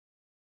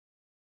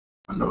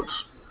My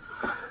notes.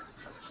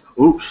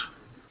 Oops.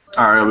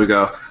 All right, here we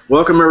go.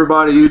 Welcome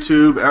everybody,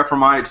 YouTube,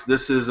 Ephraimites.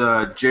 This is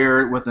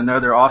Jared with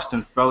another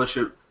Austin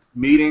Fellowship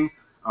meeting.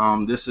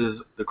 This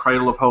is the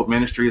Cradle of Hope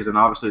Ministries, and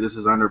obviously this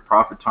is under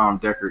Prophet Tom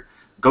Deckard.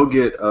 Go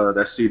get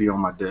that CD on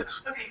my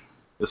desk. Okay.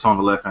 It's on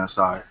the left-hand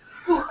side.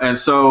 And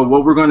so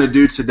what we're going to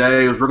do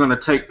today is we're going to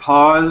take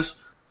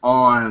pause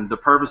on the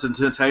purpose and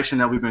temptation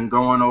that we've been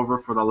going over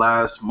for the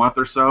last month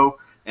or so,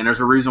 and there's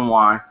a reason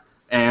why.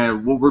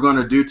 And what we're going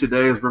to do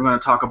today is we're going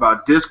to talk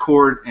about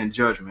discord and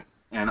judgment,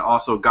 and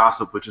also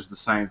gossip, which is the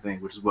same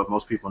thing, which is what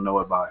most people know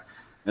it by.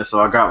 And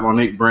so I got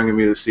Monique bringing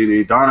me the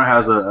CD. Donna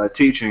has a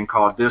teaching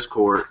called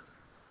Discord.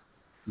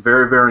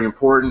 Very, very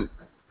important.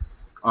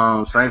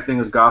 Same thing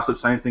as gossip,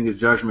 same thing as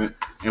judgment,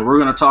 and we're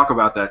going to talk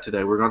about that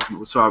today.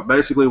 So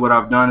basically what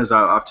I've done is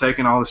I've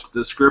taken all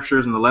the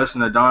scriptures and the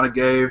lesson that Donna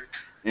gave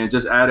and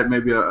just added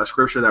maybe a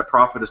scripture that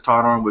Prophet has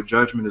taught on with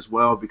judgment as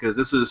well, because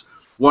this is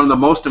one of the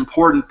most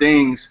important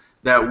things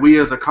that we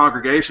as a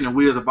congregation and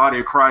we as a body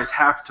of Christ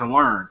have to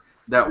learn,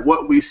 that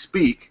what we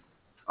speak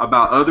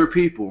about other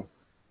people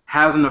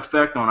has an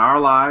effect on our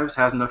lives,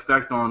 has an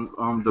effect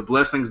on the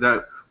blessings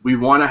that we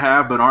want to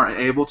have but aren't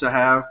able to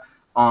have,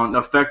 on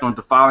effect on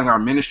defiling our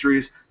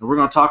ministries, and we're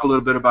going to talk a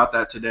little bit about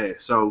that today.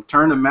 So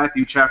turn to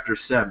Matthew chapter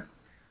 7,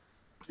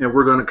 and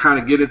we're going to kind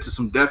of get into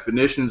some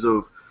definitions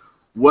of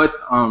what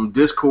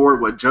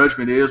discord, what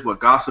judgment is, what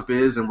gossip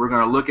is, and we're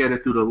going to look at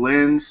it through the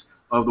lens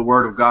of the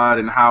Word of God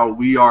and how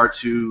we are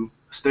to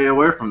stay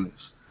away from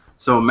this.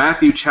 So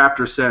Matthew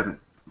chapter 7,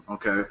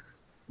 okay,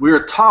 we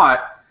are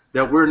taught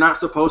that we're not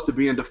supposed to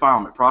be in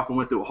defilement. Prophet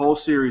went through a whole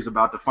series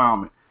about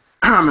defilement,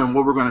 and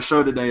what we're going to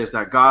show today is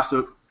that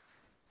gossip,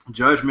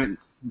 judgment,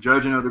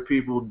 judging other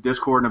people,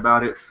 discording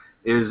about it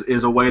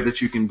is a way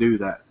that you can do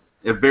that.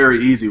 A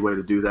very easy way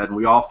to do that, and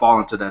we all fall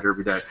into that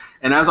every day.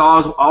 And as I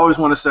always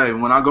want to say,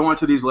 when I go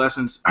into these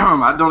lessons,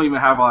 I don't even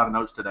have a lot of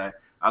notes today.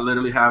 I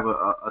literally have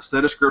a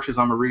set of scriptures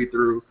I'm going to read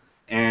through,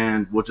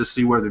 and we'll just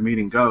see where the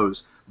meeting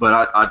goes.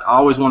 But I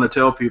always want to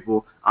tell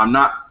people I'm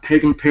not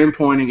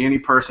pinpointing any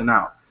person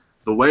out.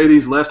 The way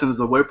these lessons,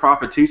 the way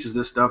Prophet teaches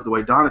this stuff, the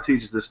way Donna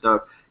teaches this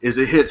stuff, is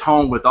it hits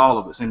home with all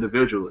of us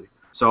individually.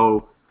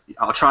 So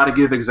I'll try to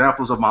give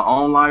examples of my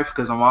own life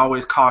because I'm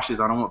always cautious.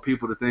 I don't want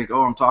people to think,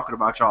 oh, I'm talking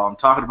about y'all. I'm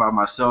talking about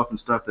myself and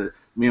stuff that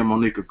me and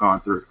Monique have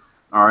gone through.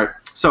 All right.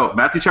 So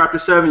Matthew chapter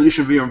 7, you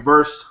should be in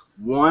verse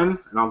 1,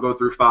 and I'll go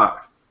through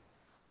 5.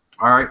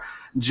 All right.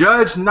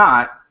 Judge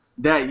not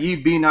that ye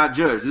be not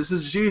judged. This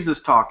is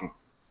Jesus talking.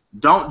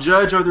 Don't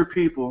judge other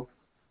people,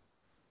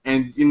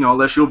 and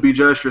unless you'll be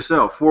judged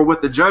yourself. For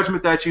with the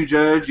judgment that you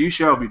judge, you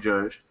shall be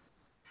judged.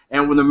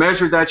 And with the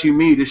measure that you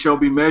meet, it shall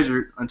be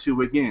measured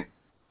unto again.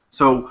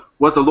 So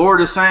what the Lord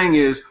is saying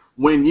is,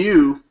 when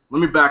you,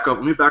 let me back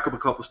up a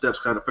couple steps,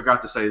 kind of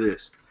forgot to say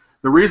this.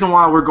 The reason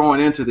why we're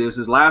going into this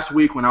is last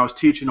week when I was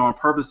teaching on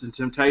purpose and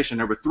temptation,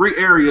 there were 3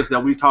 areas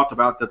that we talked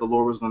about that the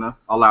Lord was going to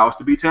allow us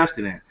to be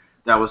tested in.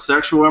 That was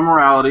sexual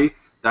immorality,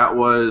 that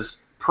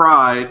was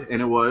pride,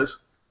 and it was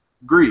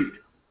greed,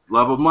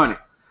 love of money.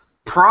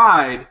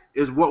 Pride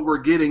is what we're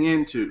getting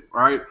into,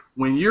 right?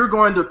 When you're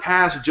going to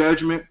pass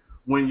judgment,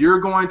 when you're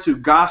going to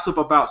gossip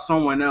about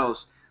someone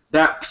else,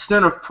 that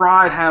sin of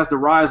pride has to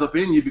rise up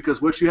in you, because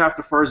what you have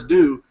to first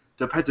do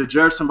to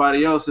judge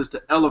somebody else is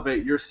to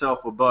elevate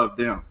yourself above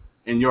them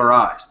in your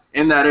eyes,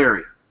 in that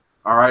area.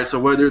 All right, so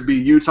whether it be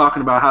you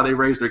talking about how they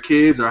raise their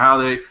kids or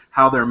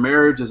how their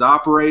marriage is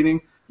operating,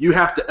 you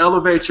have to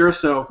elevate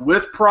yourself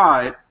with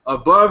pride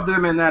above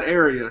them in that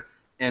area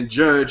and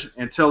judge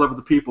and tell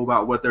other people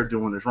about what they're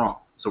doing is wrong.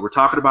 So we're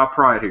talking about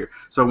pride here.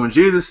 So when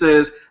Jesus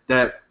says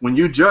that when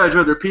you judge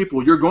other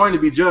people, you're going to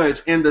be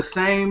judged in the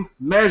same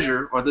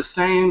measure or the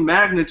same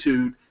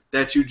magnitude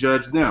that you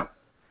judge them.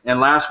 And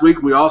last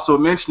week we also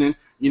mentioned,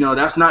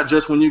 that's not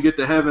just when you get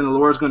to heaven, the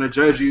Lord's going to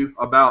judge you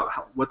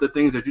about what the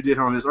things that you did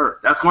on this earth.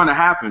 That's going to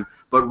happen.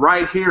 But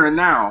right here and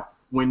now,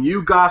 when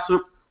you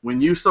gossip, when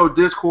you sow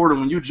discord, and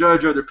when you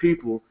judge other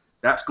people,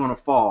 that's going to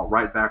fall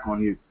right back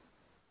on you.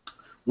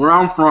 Where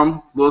I'm from,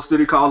 a little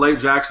city called Lake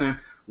Jackson,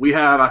 we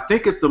have, I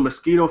think it's the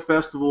Mosquito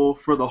Festival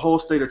for the whole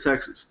state of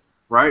Texas,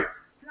 right?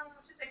 No,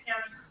 just say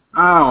county.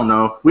 I don't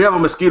know. We have a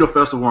Mosquito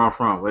Festival where I'm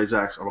from, Lake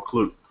Jackson, or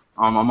Clute.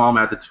 My mom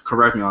had to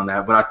correct me on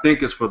that, but I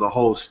think it's for the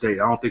whole state.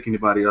 I don't think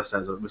anybody else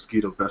has a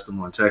Mosquito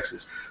Festival in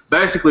Texas.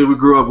 Basically, we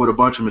grew up with a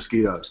bunch of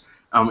mosquitoes.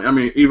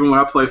 Even when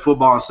I played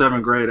football in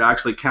 7th grade, I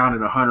actually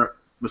counted 100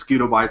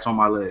 mosquito bites on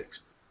my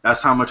legs.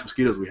 That's how much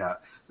mosquitoes we have.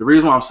 The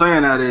reason why I'm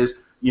saying that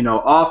is,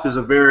 off is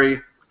a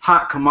very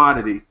hot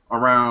commodity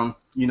around,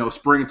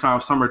 springtime,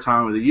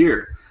 summertime of the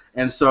year.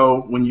 And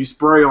so when you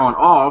spray on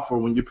off, or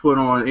when you put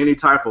on any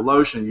type of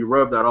lotion, you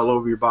rub that all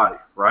over your body,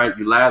 right?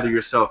 You lather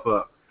yourself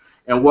up.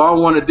 And what I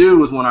want to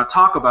do is, when I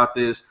talk about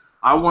this,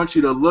 I want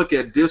you to look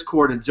at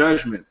discord and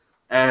judgment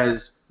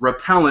as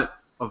repellent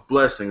of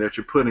blessing that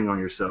you're putting on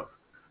yourself.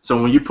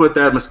 So when you put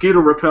that mosquito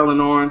repellent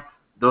on,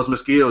 those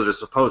mosquitoes are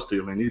supposed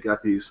to, he's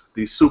got these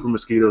super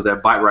mosquitoes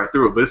that bite right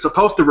through it, but it's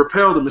supposed to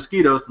repel the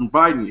mosquitoes from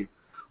biting you.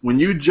 When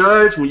you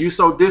judge, when you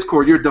sow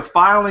discord, you're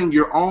defiling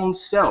your own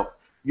self.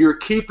 You're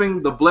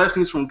keeping the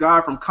blessings from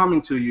God from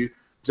coming to you,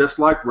 just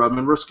like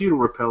rubbing mosquito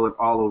repellent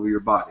all over your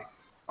body.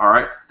 All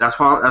right, that's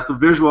the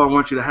visual I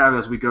want you to have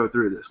as we go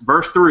through this.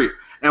 Verse 3,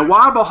 and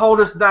why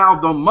beholdest thou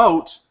the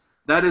mote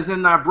that is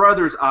in thy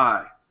brother's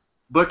eye,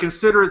 but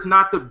considerest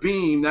not the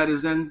beam that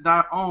is in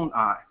thy own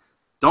eye?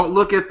 Don't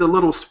look at the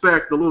little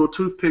speck, the little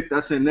toothpick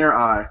that's in their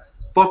eye.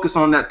 Focus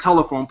on that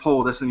telephone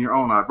pole that's in your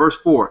own eye. Verse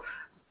 4,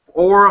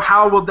 or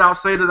how wilt thou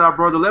say to thy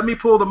brother, let me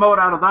pull the mote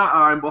out of thy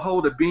eye, and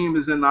behold, the beam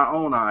is in thy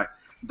own eye?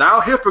 Thou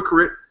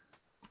hypocrite,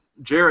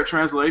 Jared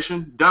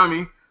translation,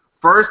 dummy,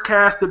 first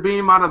cast the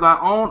beam out of thy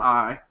own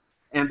eye,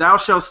 and thou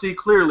shalt see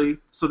clearly,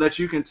 so that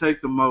you can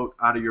take the mote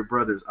out of your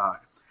brother's eye.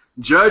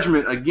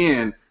 Judgment,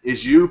 again,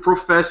 is you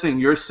professing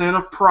your sin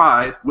of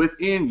pride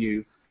within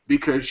you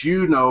because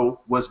you know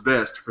what's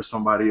best for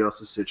somebody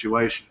else's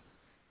situation.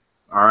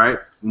 All right?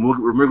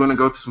 We're going to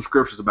go through some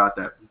scriptures about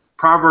that.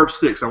 Proverbs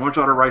 6. I want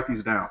y'all to write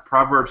these down.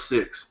 Proverbs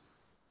 6.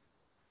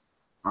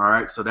 All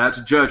right? So that's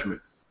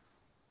judgment.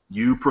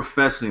 You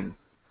professing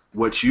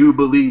what you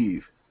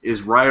believe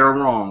is right or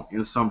wrong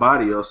in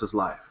somebody else's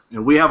life.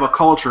 And we have a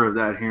culture of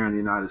that here in the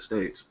United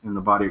States, in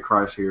the body of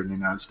Christ here in the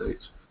United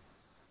States.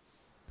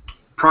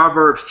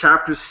 Proverbs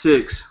chapter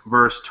 6,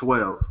 verse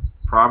 12.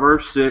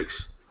 Proverbs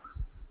 6,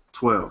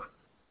 12.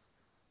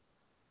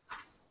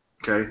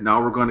 Okay,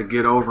 now we're going to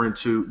get over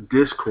into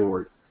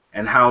discord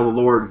and how the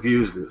Lord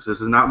views this.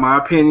 This is not my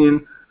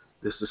opinion.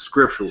 This is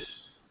scriptural.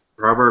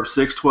 Proverbs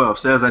 6:12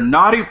 says, a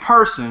naughty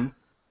person,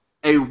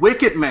 a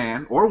wicked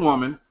man or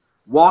woman,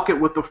 walketh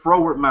with a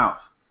froward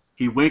mouth.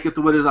 He winketh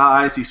with his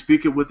eyes, he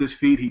speaketh with his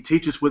feet, he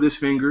teacheth with his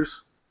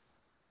fingers.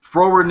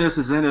 Frowardness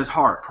is in his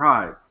heart,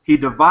 pride. He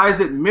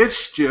deviseth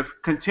mischief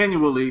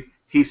continually,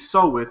 he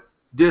soweth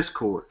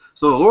discord.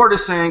 So the Lord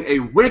is saying a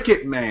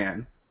wicked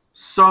man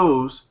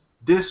sows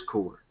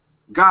discord,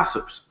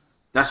 gossips.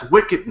 That's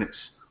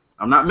wickedness.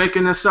 I'm not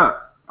making this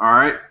up, all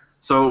right?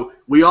 So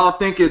we all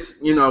think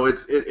it's, you know,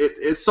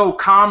 it's so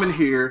common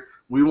here.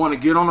 We want to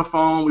get on the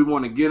phone, we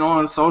want to get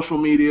on social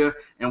media,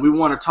 and we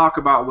want to talk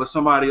about what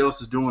somebody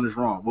else is doing is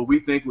wrong. What we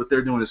think what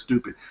they're doing is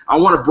stupid. I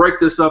want to break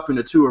this up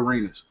into two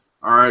arenas,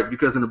 all right?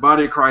 Because in the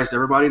body of Christ,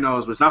 everybody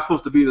knows it's not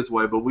supposed to be this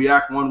way, but we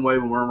act one way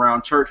when we're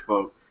around church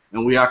folk,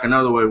 and we act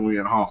another way when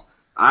we're at home.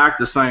 I act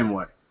the same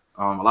way.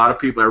 A lot of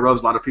people, it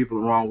rubs a lot of people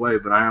the wrong way,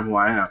 but I am who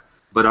I am.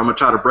 But I'm going to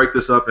try to break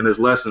this up in this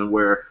lesson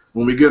where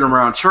when we get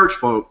around church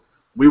folk,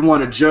 we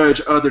want to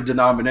judge other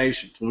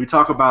denominations. When we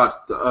talk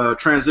about the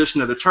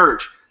transition of the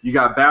church, you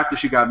got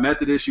Baptist, you got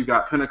Methodist, you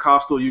got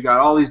Pentecostal, you got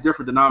all these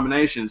different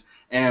denominations.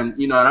 And,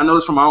 you know, and I know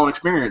this from my own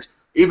experience,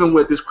 even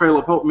with this Cradle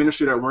of Hope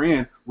ministry that we're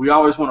in, we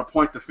always want to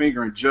point the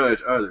finger and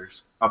judge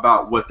others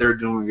about what they're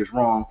doing is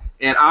wrong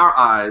in our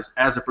eyes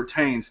as it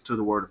pertains to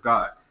the Word of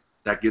God.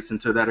 That gets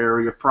into that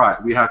area of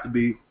pride. We have to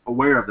be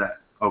aware of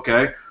that,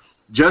 okay?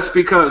 Just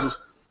because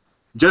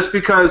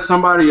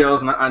somebody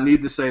else, and I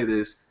need to say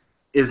this,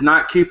 is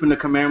not keeping the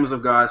commandments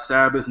of God,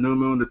 Sabbath, new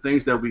moon, the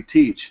things that we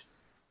teach,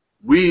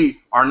 we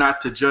are not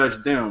to judge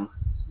them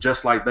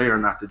just like they are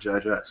not to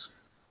judge us.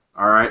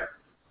 All right?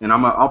 And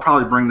I'll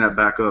probably bring that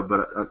back up,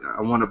 but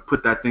I want to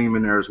put that theme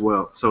in there as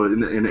well. So in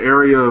the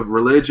area of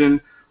religion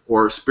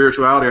or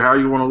spirituality, or how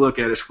you want to look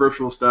at it,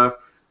 scriptural stuff,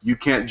 you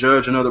can't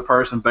judge another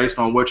person based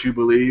on what you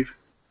believe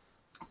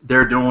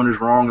they're doing is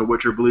wrong and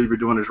what you believe you're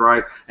doing is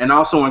right. And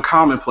also in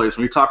commonplace,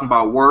 when you're talking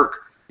about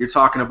work, you're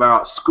talking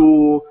about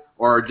school,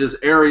 or just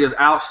areas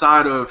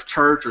outside of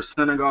church or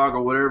synagogue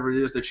or whatever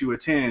it is that you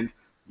attend,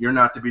 you're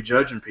not to be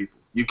judging people.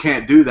 You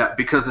can't do that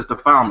because it's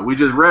defilement. We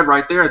just read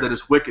right there that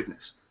it's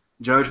wickedness.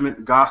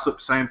 Judgment, gossip,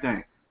 same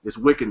thing. It's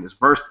wickedness.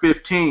 Verse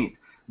 15,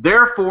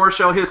 therefore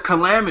shall his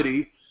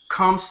calamity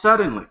come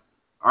suddenly.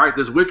 All right,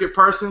 this wicked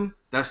person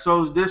that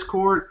sows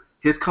discord,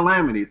 his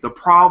calamity, the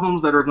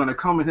problems that are going to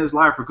come in his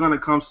life are going to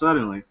come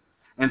suddenly.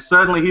 And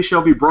suddenly he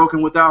shall be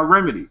broken without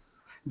remedy.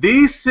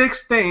 These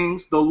 6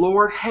 things the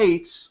Lord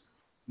hates,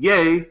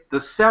 yea, the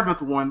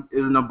 7th one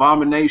is an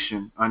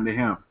abomination unto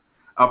him.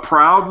 A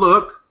proud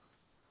look,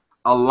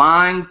 a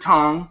lying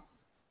tongue,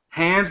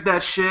 hands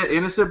that shed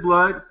innocent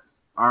blood.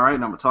 All right,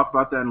 and I'm going to talk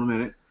about that in a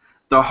minute.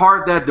 The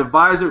heart that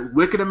deviseth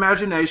wicked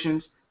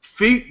imaginations,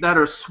 feet that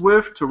are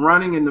swift to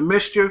running into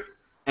mischief,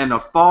 and a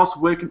false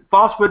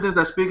witness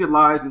that speaketh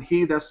lies, and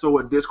he that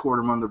soweth discord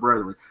among the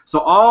brethren. So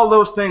all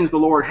those things the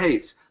Lord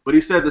hates. But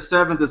he said the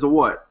 7th is a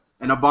what?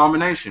 An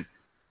abomination.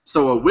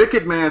 So a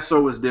wicked man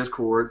sows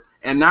discord,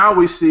 and now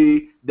we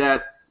see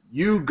that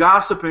you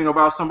gossiping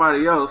about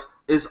somebody else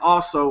is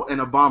also an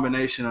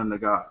abomination unto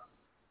God.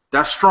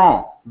 That's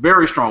strong,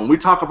 very strong. When we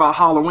talk about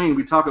Halloween,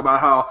 we talk about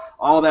how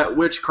all that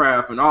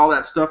witchcraft and all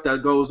that stuff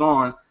that goes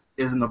on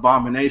is an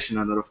abomination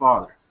unto the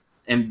Father.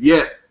 And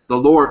yet the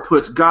Lord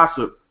puts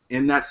gossip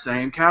in that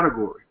same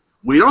category.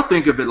 We don't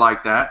think of it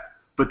like that,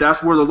 but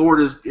that's where the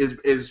Lord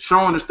is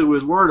showing us through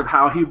his word of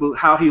how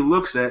he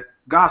looks at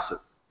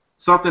gossip.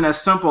 Something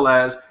as simple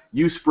as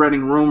you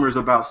spreading rumors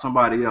about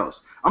somebody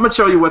else. I'm going to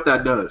show you what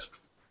that does.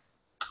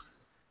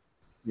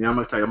 Yeah, I'm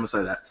going to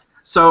say that.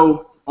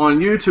 So on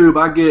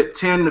YouTube, I get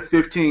 10 to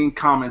 15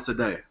 comments a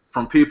day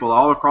from people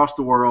all across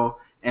the world,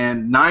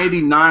 And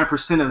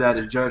 99% of that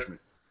is judgment.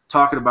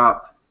 Talking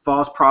about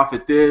false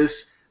prophet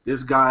this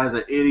guy is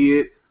an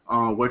idiot,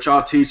 what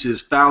y'all teach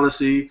is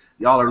fallacy,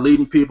 y'all are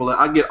leading people.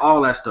 I get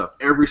all that stuff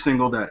every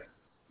single day.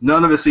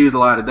 None of it sees the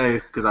light of day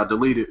because I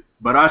delete it,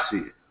 but I see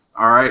it.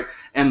 All right.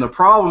 And the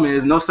problem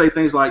is, they'll say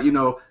things like,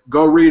 go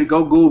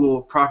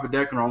Google Prophet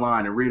Decker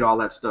online and read all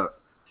that stuff.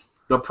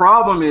 The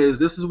problem is,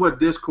 this is what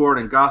discord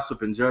and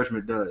gossip and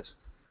judgment does.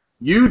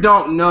 You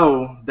don't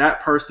know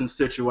that person's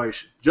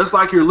situation. Just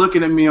like you're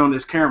looking at me on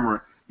this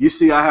camera, you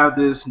see I have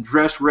this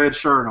dressed red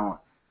shirt on.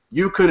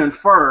 You could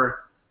infer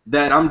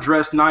that I'm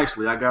dressed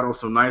nicely. I got on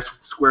some nice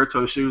square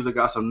toe shoes. I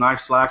got some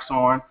nice slacks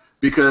on,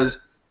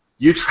 because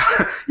you're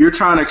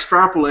trying to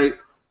extrapolate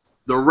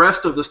the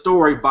rest of the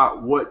story by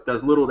what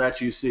does little that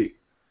you see.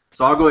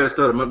 So I'll go ahead and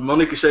start.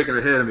 Monique is shaking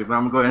her head at me, but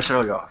I'm going to go ahead and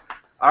show y'all.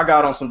 I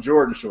got on some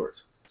Jordan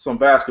shorts, some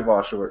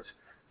basketball shorts,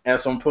 and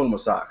some Puma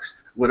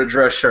socks with a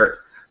dress shirt.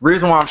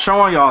 Reason why I'm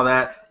showing y'all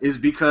that is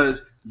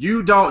because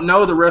you don't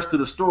know the rest of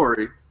the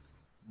story,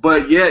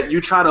 but yet you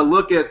try to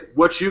look at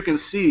what you can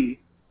see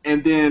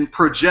and then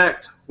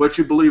project what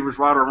you believe is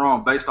right or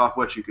wrong based off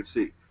what you can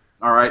see.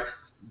 All right?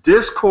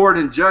 Discord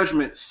and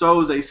judgment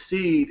sows a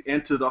seed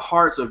into the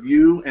hearts of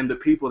you and the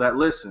people that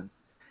listen,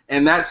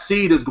 and that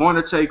seed is going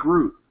to take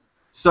root.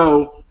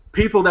 So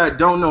people that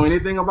don't know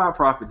anything about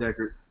Prophet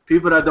Deckard,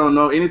 people that don't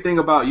know anything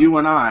about you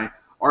and I,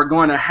 are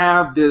going to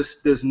have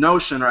this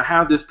notion, or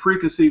have this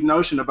preconceived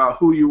notion about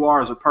who you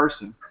are as a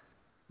person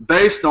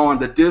based on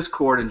the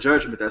discord and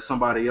judgment that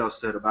somebody else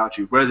said about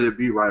you, whether it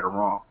be right or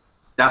wrong.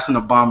 That's an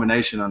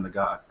abomination unto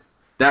God.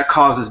 That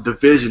causes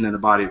division in the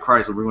body of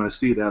Christ, and we're going to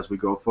see that as we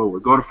go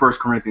forward. Go to 1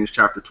 Corinthians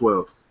chapter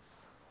 12.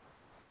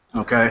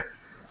 Okay?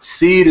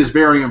 Seed is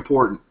very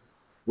important.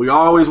 We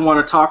always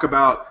want to talk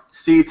about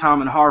seed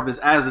time and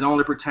harvest as it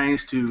only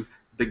pertains to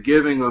the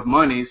giving of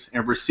monies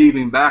and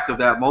receiving back of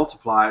that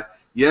multiplied.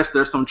 Yes,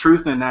 there's some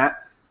truth in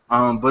that,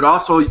 but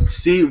also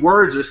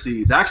words are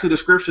seeds. Actually, the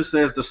scripture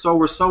says the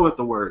sower soweth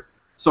the word.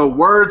 So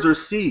words are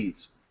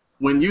seeds.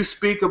 When you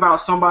speak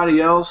about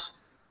somebody else,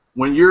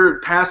 when you're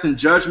passing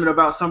judgment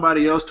about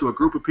somebody else to a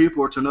group of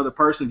people or to another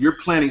person, you're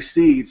planting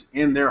seeds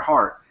in their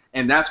heart,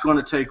 and that's going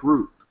to take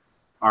root.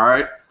 All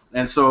right?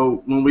 And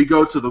so when we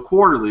go to the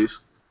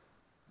quarterlies,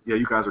 yeah,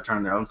 you guys are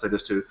turning there. I'm going to say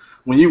this too.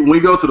 When we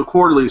go to the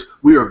quarterlies,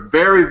 we are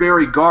very,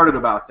 very guarded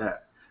about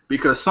that,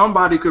 because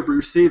somebody could be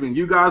receiving.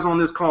 You guys on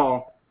this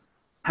call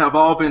have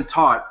all been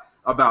taught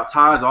about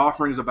tithes,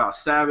 offerings, about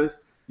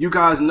Sabbath. You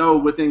guys know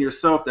within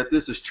yourself that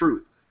this is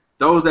truth.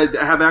 Those that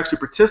have actually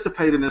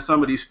participated in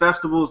some of these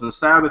festivals and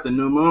Sabbath and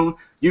New Moon,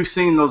 you've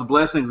seen those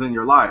blessings in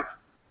your life,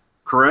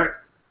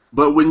 correct?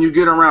 But when you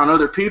get around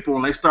other people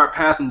and they start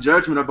passing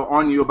judgment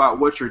on you about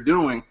what you're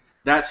doing,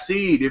 that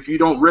seed, if you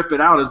don't rip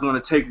it out, is going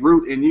to take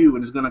root in you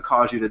and is going to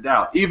cause you to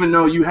doubt. Even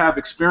though you have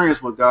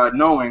experience with God,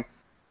 knowing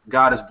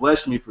God has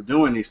blessed me for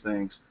doing these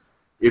things,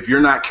 if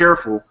you're not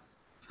careful,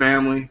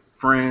 family,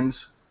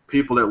 friends,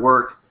 people at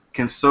work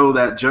can sow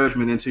that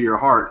judgment into your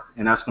heart,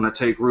 and that's going to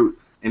take root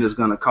and is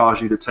going to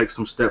cause you to take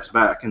some steps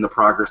back in the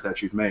progress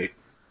that you've made.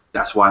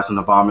 That's why it's an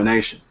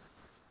abomination.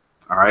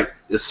 All right?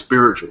 It's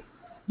spiritual.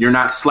 You're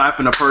not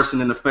slapping a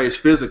person in the face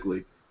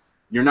physically.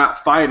 You're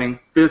not fighting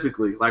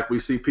physically like we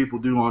see people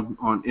do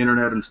on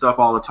internet and stuff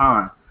all the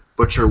time,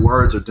 but your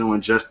words are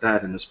doing just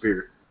that in the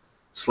spirit.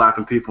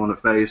 Slapping people in the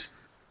face,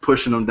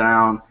 pushing them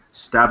down,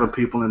 stabbing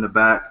people in the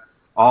back.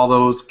 All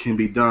those can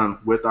be done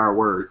with our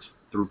words,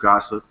 through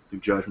gossip,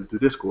 through judgment, through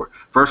discord.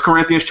 1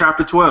 Corinthians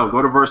chapter 12,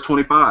 go to verse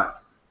 25.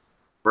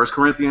 1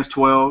 Corinthians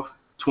 12,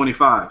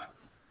 25.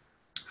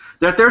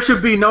 That there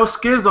should be no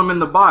schism in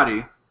the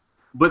body,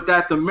 but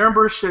that the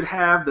members should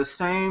have the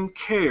same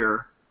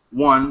care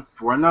one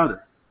for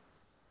another.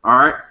 All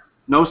right?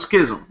 No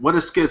schism. What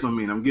does schism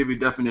mean? I'm going to give you a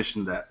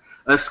definition of that.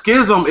 A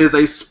schism is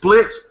a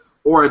split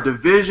or a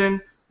division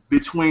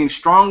between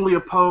strongly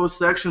opposed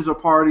sections or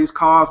parties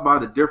caused by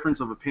the difference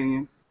of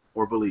opinion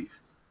or belief.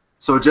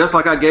 So just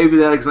like I gave you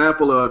that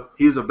example of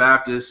he's a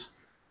Baptist,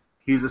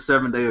 he's a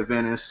Seventh-day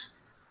Adventist,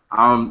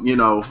 I'm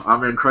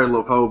in Cradle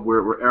of Hope,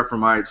 we're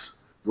Ephraimites,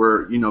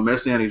 we're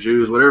Messianic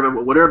Jews,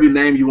 whatever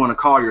name you want to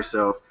call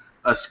yourself.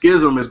 A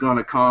schism is going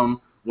to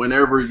come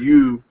whenever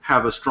you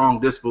have a strong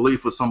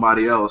disbelief with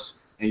somebody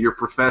else and you're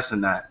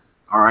professing that,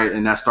 all right,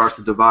 and that starts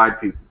to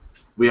divide people.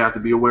 We have to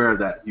be aware of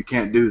that. You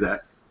can't do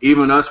that.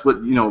 Even us,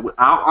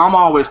 I'm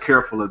always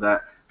careful of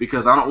that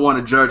because I don't want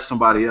to judge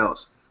somebody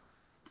else.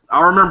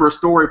 I remember a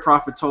story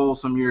Prophet told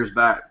some years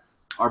back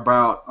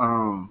about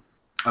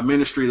a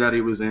ministry that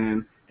he was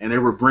in, and they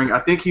were I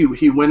think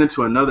he went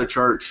into another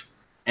church,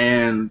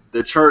 and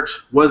the church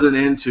wasn't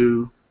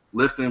into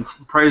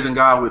praising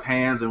God with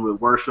hands and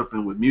with worship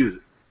and with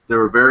music. They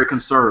were a very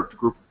conservative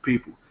group of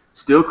people.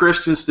 Still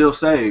Christians, still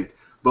saved.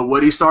 But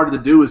what he started to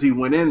do is he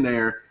went in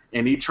there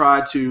and he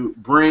tried to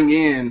bring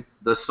in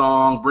the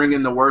song, bring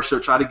in the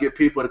worship, try to get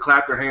people to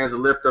clap their hands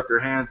and lift up their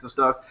hands and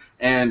stuff.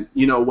 And,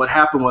 what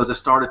happened was it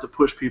started to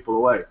push people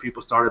away.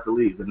 People started to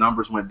leave. The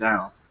numbers went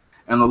down.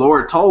 And the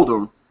Lord told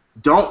him,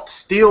 don't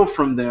steal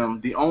from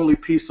them the only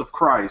piece of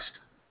Christ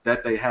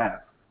that they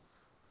have.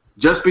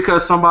 Just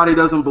because somebody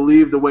doesn't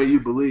believe the way you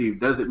believe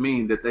doesn't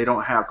mean that they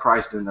don't have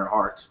Christ in their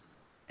hearts.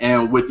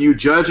 And with you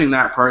judging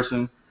that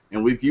person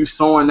and with you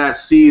sowing that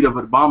seed of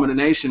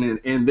abomination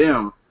in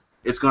them,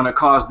 it's going to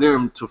cause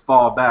them to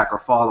fall back or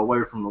fall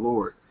away from the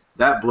Lord.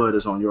 That blood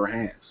is on your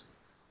hands.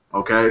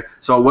 Okay?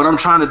 So what I'm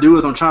trying to do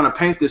is I'm trying to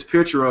paint this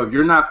picture of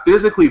you're not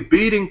physically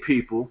beating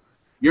people.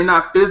 You're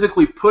not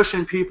physically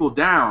pushing people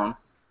down.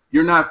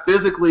 You're not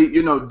physically,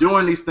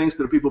 doing these things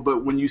to the people.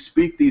 But when you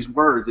speak these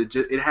words,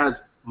 it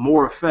has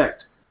more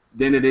effect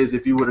than it is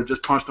if you would have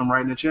just punched them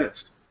right in the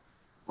chest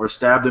or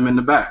stabbed them in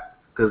the back,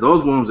 because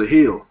those wounds are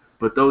healed,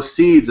 but those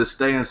seeds that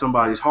stay in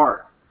somebody's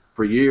heart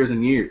for years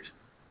and years.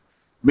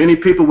 Many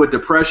people with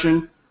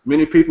depression,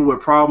 many people with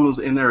problems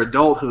in their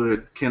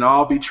adulthood can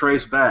all be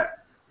traced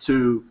back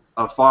to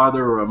a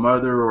father or a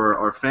mother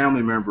or a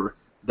family member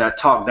that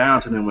talked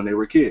down to them when they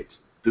were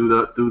kids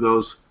through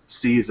those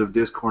seeds of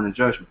discord and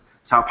judgment.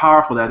 It's how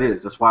powerful that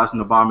is. That's why it's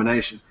an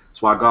abomination.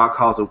 That's why God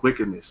calls it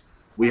wickedness.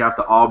 We have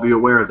to all be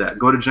aware of that.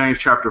 Go to James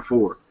chapter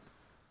 4.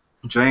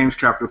 James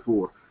chapter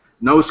 4.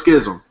 No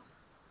schism,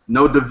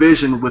 no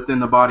division within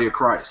the body of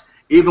Christ.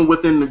 Even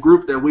within the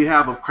group that we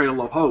have of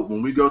Cradle of Hope,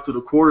 when we go to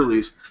the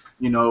quarterlies,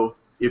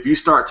 if you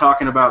start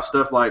talking about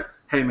stuff like,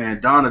 hey man,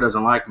 Donna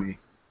doesn't like me,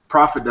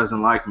 Prophet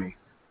doesn't like me,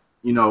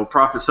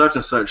 Prophet such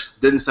and such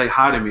didn't say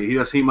hi to me,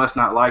 he must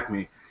not like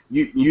me.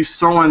 You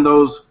sowing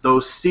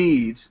those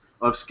seeds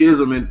of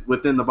schism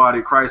within the body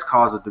of Christ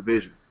causes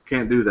division.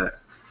 Can't do that.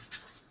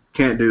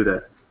 Can't do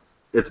that.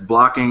 It's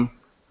blocking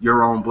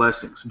your own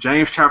blessings.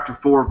 James chapter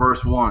 4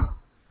 verse 1.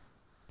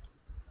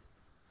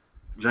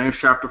 James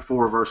chapter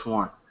 4 verse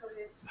 1.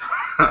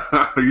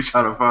 Are you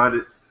trying to find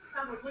it?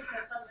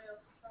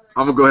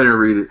 I'm going to go ahead and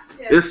read it.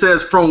 Yeah. It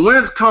says, from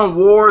whence come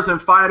wars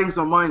and fightings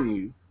among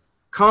you?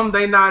 Come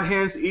they not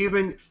hence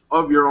even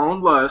of your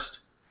own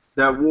lust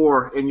that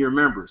war in your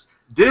members?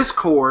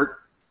 Discord,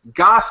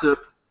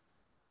 gossip,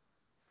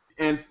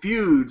 and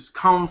feuds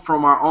come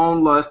from our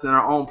own lust and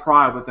our own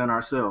pride within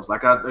ourselves.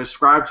 Like I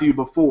described to you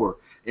before,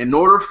 in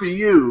order for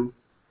you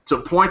to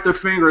point the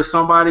finger at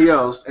somebody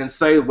else and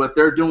say what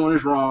they're doing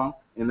is wrong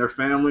in their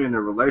family and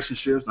their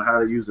relationships and how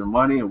they use their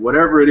money and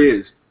whatever it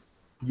is,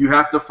 you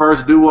have to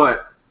first do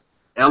what?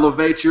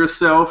 Elevate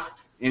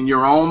yourself in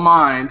your own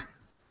mind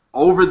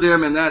over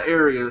them in that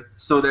area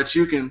so that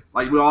you can,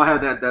 like we all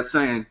have that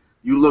saying,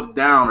 you look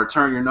down or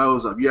turn your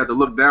nose up. You have to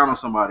look down on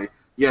somebody.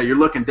 Yeah, you're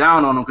looking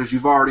down on them because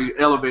you've already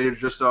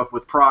elevated yourself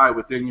with pride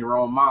within your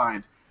own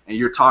mind, and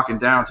you're talking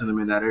down to them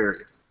in that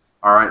area.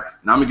 All right?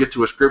 Now I'm going to get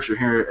to a scripture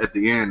here at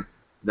the end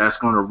that's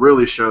going to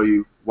really show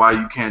you why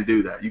you can't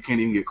do that. You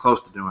can't even get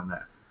close to doing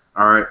that.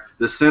 All right?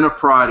 The sin of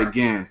pride,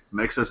 again,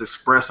 makes us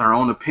express our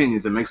own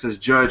opinions. It makes us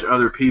judge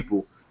other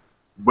people,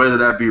 whether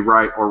that be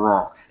right or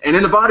wrong. And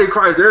in the body of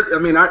Christ,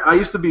 I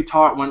used to be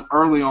taught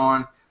early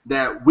on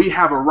that we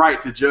have a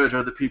right to judge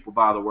other people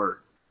by the word.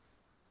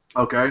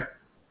 Okay?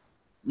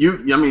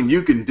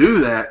 You can do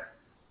that,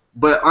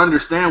 but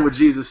understand what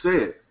Jesus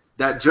said.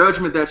 That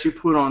judgment that you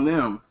put on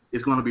them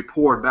is going to be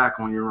poured back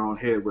on your own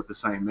head with the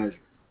same measure.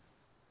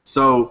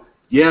 So,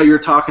 yeah, you're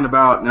talking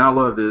about, and I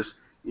love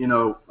this,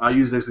 I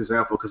use this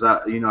example because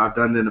I've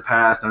done it in the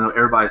past. I know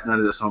everybody's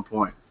done it at some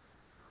point.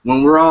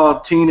 When we're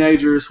all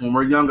teenagers, when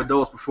we're young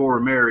adults before we're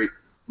married,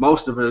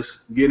 most of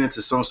us get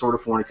into some sort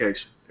of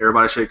fornication.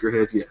 Everybody shake your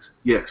heads, yes.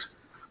 Yes.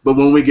 But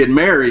when we get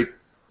married,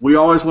 we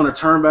always want to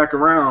turn back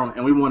around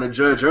and we want to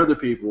judge other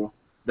people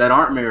that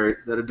aren't married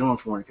that are doing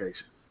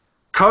fornication,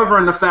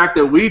 covering the fact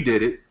that we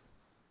did it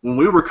when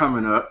we were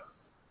coming up,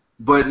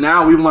 but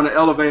now we want to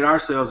elevate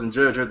ourselves and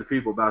judge other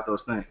people about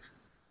those things.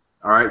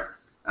 All right?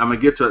 I'm going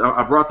to get to,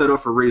 I brought that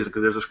up for a reason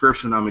because there's a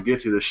scripture that I'm going to get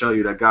to show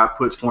you that God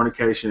puts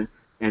fornication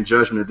and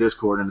judgment and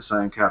discord in the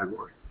same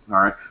category. All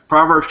right?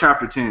 Proverbs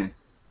chapter 10.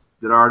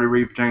 Did I already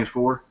read James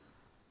 4?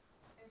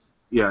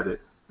 Yeah, I did.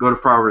 Go to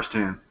Proverbs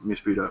 10. Let me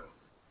speed up.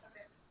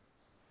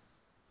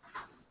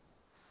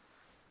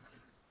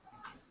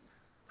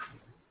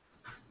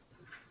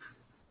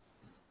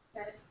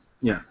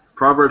 Yeah,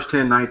 Proverbs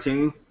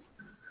 10:19.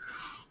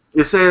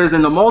 It says,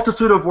 in the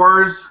multitude of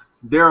words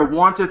there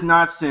wanteth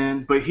not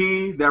sin, but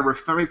he that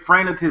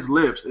refraineth his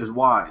lips is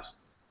wise.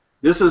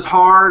 This is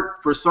hard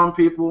for some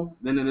people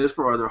than it is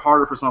for others.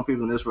 Harder for some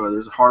people than it is for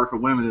others. It's harder for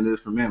women than it is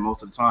for men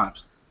most of the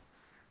times.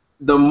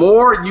 The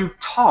more you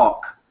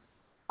talk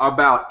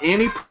about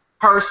any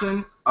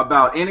person,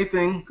 about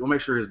anything, go make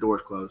sure his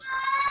door's closed.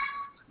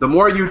 The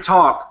more you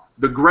talk,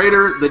 the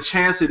greater the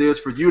chance it is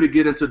for you to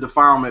get into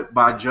defilement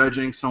by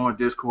judging, sowing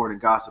discord, and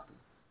gossiping.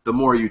 The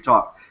more you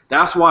talk.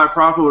 That's why a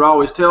prophet would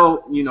always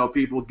tell,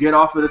 people, get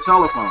off of the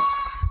telephones.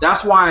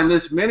 That's why in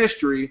this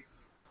ministry,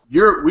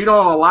 we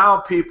don't allow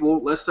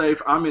people, let's say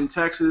if I'm in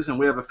Texas and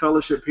we have a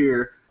fellowship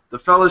here, the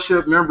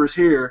fellowship members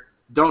here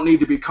don't need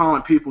to be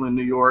calling people in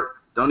New York,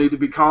 don't need to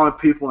be calling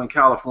people in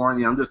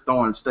California, I'm just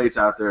throwing states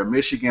out there,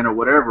 Michigan or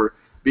whatever,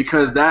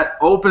 because that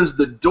opens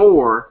the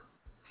door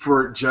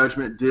for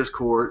judgment,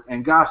 discord,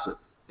 and gossip.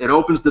 It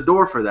opens the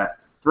door for that.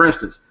 For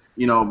instance,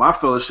 my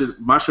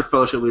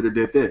fellowship leader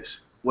did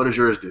this. What does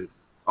yours do?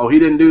 Oh, he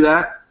didn't do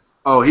that?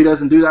 Oh, he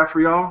doesn't do that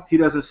for y'all? He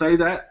doesn't say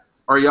that?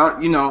 or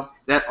y'all,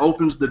 that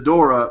opens the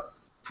door up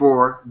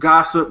for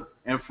gossip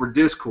and for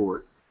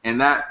discord, and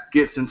that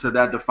gets into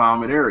that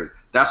defilement area.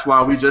 That's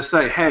why we just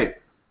say, hey,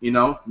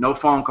 no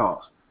phone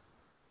calls.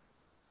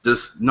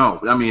 Just no.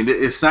 I mean,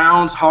 it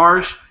sounds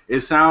harsh. It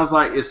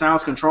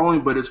sounds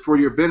controlling, but it's for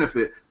your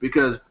benefit,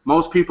 because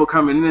most people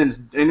coming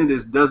in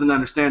this doesn't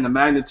understand the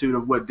magnitude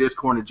of what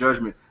discord and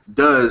judgment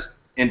does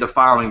in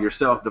defiling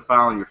yourself,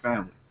 defiling your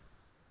family.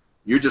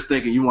 You're just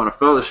thinking you want a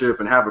fellowship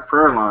and have a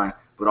prayer line,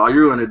 but all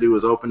you're going to do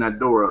is open that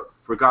door up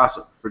for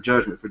gossip, for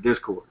judgment, for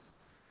discord.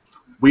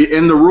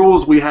 In the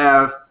rules we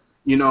have,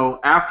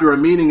 after a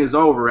meeting is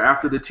over,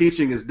 after the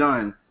teaching is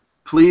done,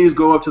 please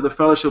go up to the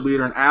fellowship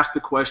leader and ask the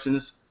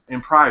questions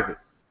in private.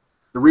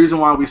 The reason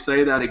why we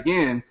say that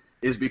again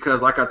is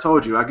because, like I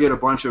told you, I get a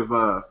bunch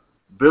of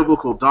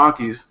biblical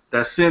donkeys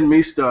that send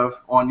me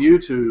stuff on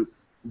YouTube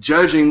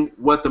judging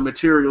what the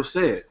material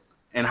said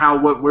and how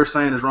what we're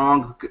saying is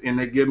wrong, and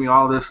they give me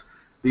all these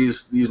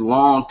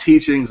long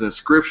teachings and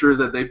scriptures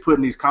that they put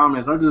in these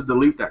comments. I just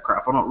delete that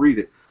crap. I don't read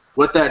it.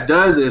 What that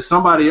does is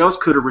somebody else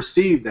could have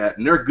received that,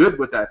 and they're good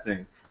with that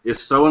thing.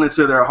 It's sowing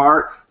into their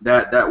heart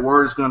that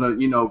word is going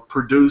to,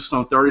 produce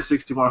some 30,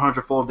 60,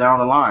 100 fold down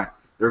the line.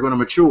 They're going to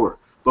mature.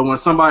 But when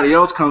somebody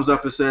else comes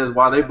up and says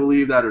why they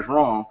believe that is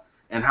wrong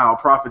and how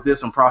prophet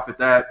this and prophet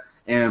that,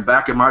 and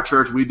back in my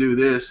church we do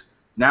this,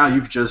 now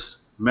you've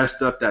just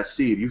messed up that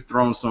seed. You've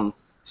thrown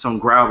some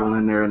gravel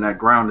in there in that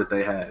ground that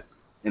they had,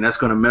 and that's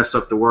going to mess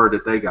up the word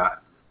that they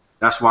got.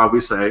 That's why we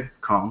say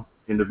come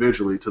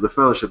individually to the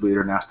fellowship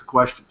leader and ask the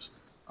questions.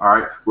 All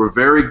right? We're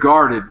very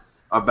guarded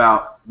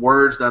about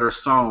words that are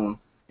sown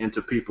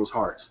into people's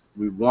hearts.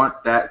 We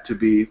want that to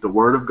be the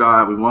word of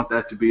God. We want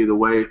that to be the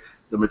way,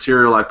 the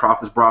material like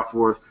prophets brought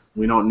forth.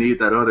 We don't need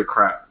that other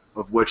crap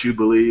of what you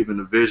believe and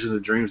the visions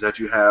and dreams that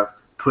you have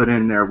put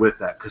in there with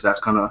that, because that's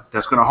gonna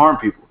harm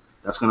people.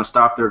 That's gonna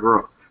stop their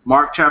growth.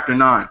 Mark chapter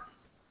 9.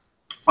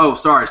 Oh,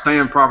 sorry, stay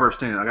in Proverbs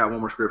 10. I got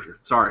one more scripture.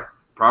 Sorry.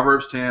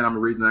 Proverbs 10, I'm going to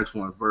read the next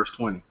one, verse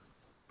 20.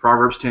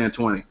 Proverbs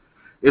 10:20.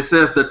 It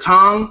says, the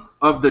tongue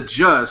of the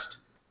just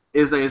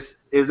is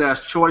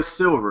as choice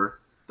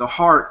silver. The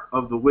heart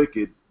of the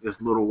wicked is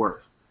little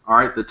worth. All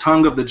right, the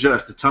tongue of the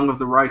just, the tongue of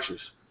the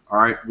righteous. All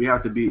right, we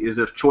have to be, is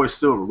as choice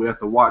silver. We have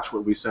to watch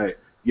what we say.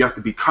 You have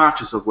to be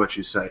conscious of what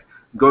you say.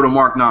 Go to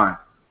Mark 9.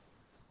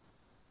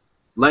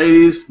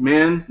 Ladies,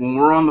 men, when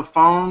we're on the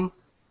phone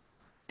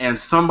and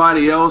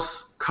somebody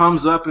else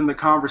comes up in the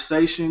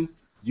conversation,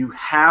 you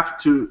have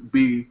to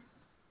be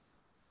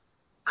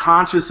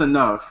conscious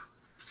enough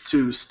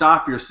to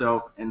stop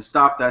yourself and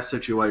stop that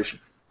situation.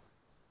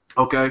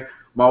 Okay?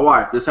 My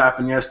wife, this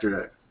happened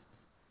yesterday.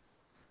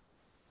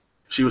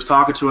 She was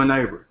talking to a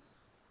neighbor,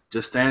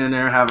 just standing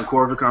there having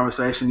cordial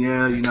conversation.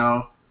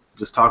 Yeah,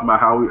 just talking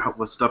about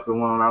what stuff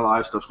going on in our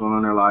life, stuff's going on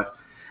in their life.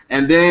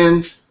 And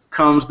then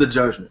comes the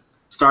judgment.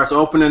 Starts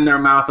opening their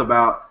mouth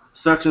about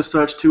such and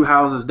such 2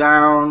 houses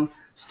down,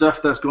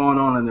 stuff that's going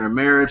on in their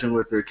marriage and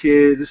with their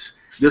kids.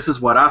 This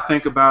is what I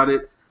think about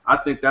it. I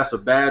think that's a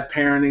bad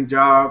parenting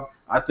job.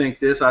 I think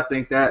this, I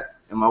think that.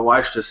 And my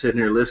wife's just sitting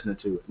here listening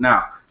to it.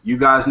 Now, you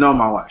guys know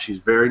my wife. She's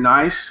very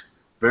nice,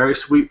 very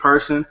sweet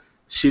person.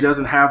 She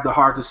doesn't have the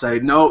heart to say,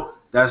 no,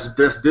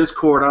 that's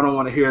discord. I don't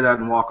want to hear that,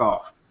 and walk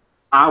off.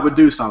 I would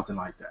do something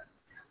like that.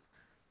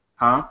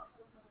 Huh?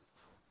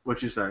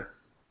 What'd you say?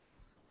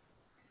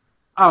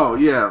 Oh,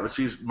 yeah.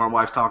 My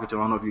wife's talking to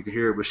her. I don't know if you can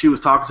hear it, but she was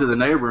talking to the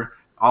neighbor,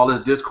 all this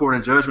discord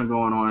and judgment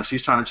going on, and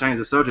she's trying to change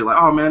the subject.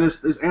 Like, oh, man,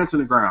 there's ants in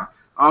the ground.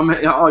 Oh,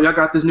 man, y'all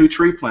got this new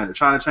tree planted,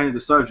 trying to change the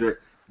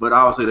subject, but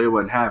obviously they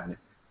wasn't having it.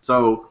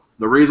 So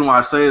the reason why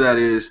I say that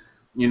is,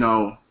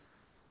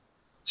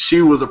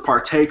 she was a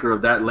partaker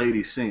of that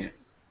lady's sin.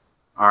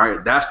 All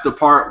right, that's the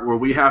part where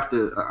we have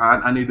to,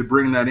 I need to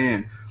bring that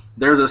in.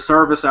 There's a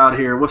service out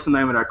here. What's the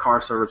name of that car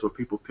service where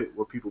people pick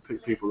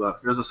people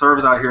up? There's a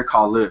service out here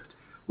called Lyft,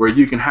 where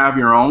you can have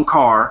your own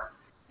car,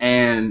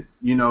 and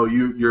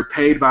you're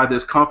paid by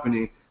this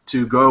company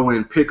to go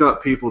and pick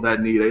up people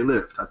that need a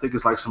lift. I think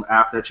it's like some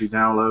app that you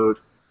download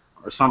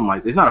or something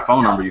like that. It's not a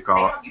phone number you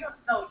call.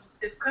 No,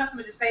 the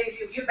customer just pays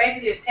you. You're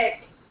basically just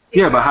texting.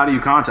 Yeah, but how do you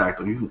contact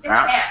them? It's an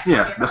app.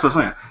 Yeah, that's what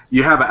I'm saying.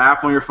 You have an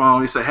app on your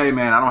phone. You say, hey,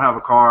 man, I don't have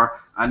a car.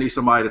 I need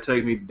somebody to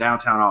take me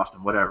downtown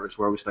Austin, whatever. It's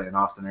where we stay in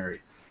Austin area.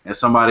 And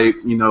somebody,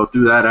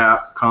 through that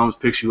app comes,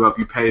 picks you up,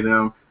 you pay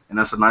them, and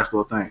that's a nice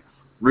little thing.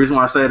 The reason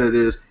why I say that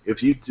is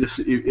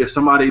if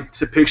somebody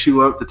picks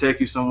you up to take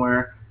you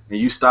somewhere and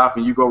you stop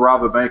and you go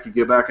rob a bank, you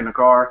get back in the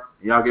car,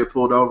 and y'all get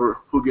pulled over,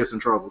 who gets in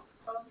trouble?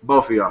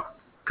 Both of y'all,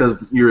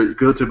 because you're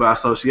guilty by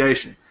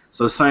association.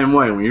 So the same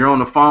way, when you're on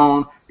the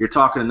phone, you're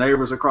talking to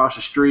neighbors across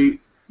the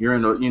street, you're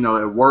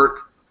at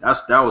work.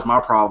 That was my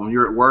problem.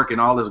 You're at work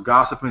and all this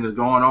gossiping is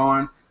going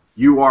on.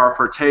 You are a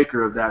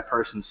partaker of that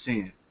person's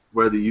sin,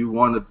 whether you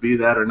want to be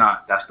that or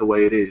not. That's the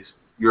way it is.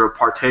 You're a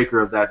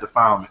partaker of that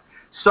defilement.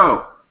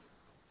 So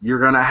you're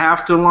going to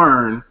have to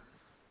learn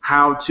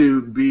how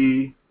to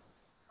be.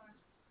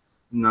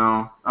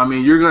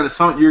 You're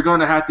going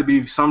to have to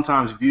be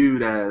sometimes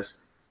viewed as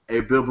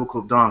a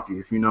biblical donkey,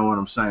 if you know what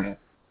I'm saying,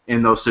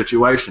 in those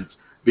situations.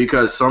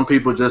 because some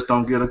people just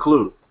don't get a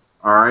clue.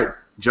 All right?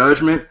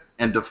 Judgment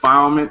and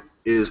defilement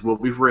is what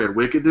we've read.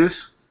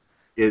 Wickedness,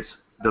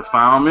 it's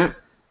defilement,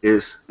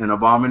 it's an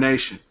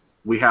abomination.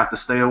 We have to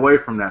stay away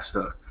from that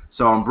stuff.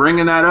 So I'm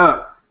bringing that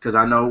up because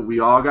I know we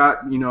all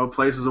got,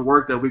 places of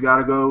work that we got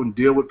to go and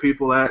deal with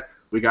people at.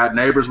 We got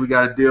neighbors we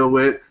got to deal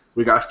with.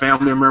 We got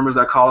family members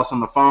that call us on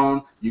the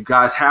phone. You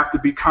guys have to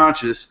be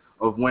conscious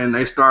of when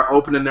they start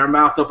opening their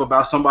mouth up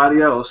about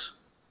somebody else.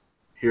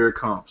 Here it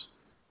comes.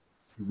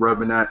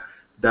 Rubbing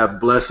that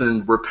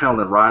blessing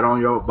repellent right on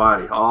your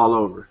body, all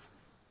over.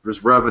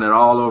 Just rubbing it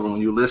all over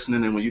when you're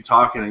listening and when you're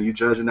talking and you're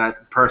judging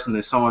that person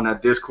that's sowing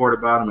that discord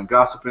about them and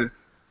gossiping.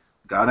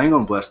 God ain't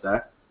going to bless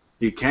that.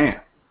 He can't,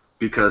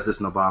 because it's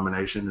an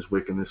abomination, it's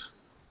wickedness,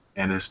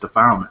 and it's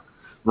defilement.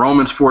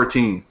 Romans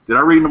 14. Did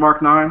I read into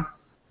Mark 9?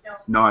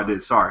 No, I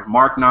did. Sorry.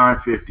 Mark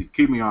 9:50.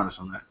 Keep me honest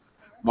on that.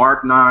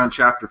 Mark 9,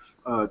 chapter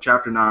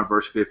 9,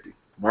 verse 50.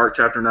 Mark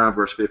chapter 9,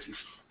 verse 50.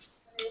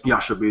 Y'all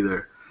should be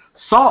there.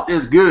 Salt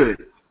is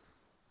good,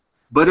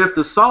 but if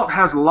the salt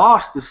has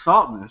lost its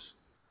saltness,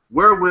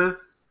 wherewith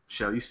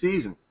shall you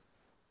season?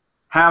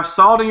 Have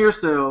salt in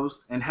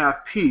yourselves and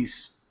have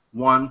peace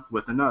one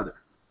with another.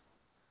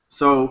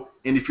 So,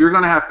 and if you're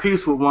going to have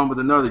peace with one with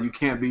another, you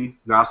can't be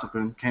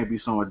gossiping, can't be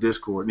sowing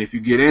discord. And if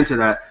you get into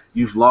that,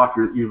 you've lost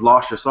your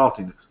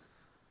saltiness.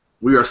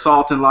 We are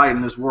salt and light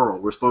in this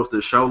world. We're supposed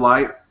to show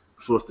light.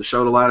 We're supposed to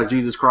show the light of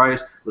Jesus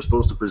Christ. We're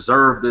supposed to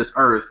preserve this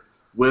earth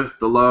with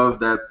the love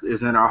that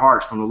is in our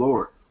hearts from the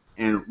Lord.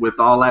 And with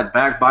all that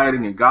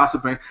backbiting and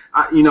gossiping,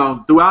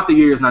 throughout the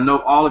years, and I know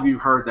all of you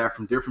heard that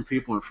from different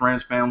people and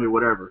friends, family,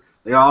 whatever,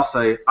 they all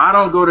say, I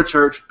don't go to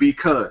church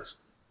because.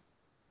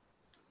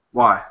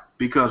 Why?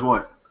 Because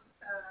what?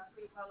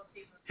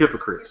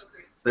 Hypocrites.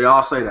 They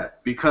all say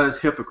that. Because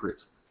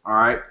hypocrites. All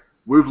right?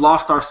 We've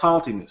lost our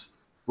saltiness.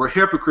 We're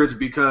hypocrites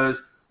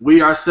because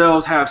we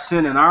ourselves have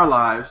sin in our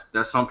lives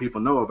that some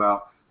people know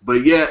about,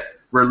 but yet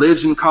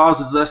religion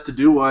causes us to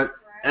do what?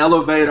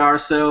 Elevate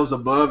ourselves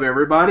above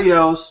everybody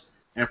else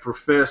and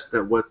profess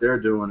that what they're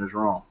doing is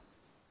wrong.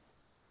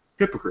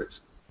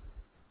 Hypocrites.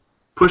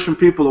 Pushing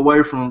people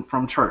away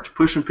from church.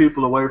 Pushing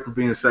people away from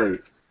being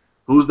saved.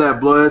 Who's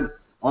that blood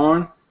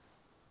on?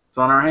 It's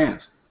on our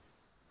hands.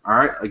 All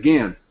right?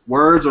 Again,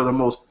 words are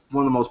one of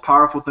the most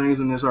powerful things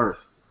in this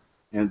earth.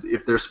 And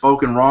if they're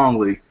spoken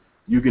wrongly,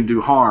 you can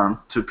do harm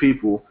to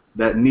people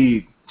that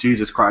need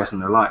Jesus Christ in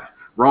their life.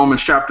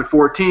 Romans chapter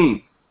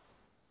 14.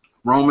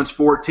 Romans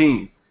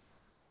 14.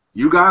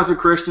 You guys are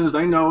Christians,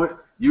 they know it.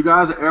 You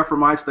guys are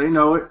Ephraimites, they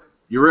know it.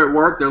 You're at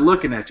work, they're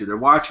looking at you, they're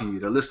watching you,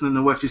 they're listening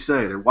to what you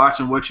say, they're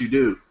watching what you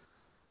do.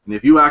 And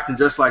if you acting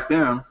just like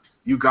them,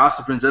 you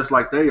gossiping just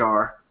like they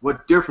are,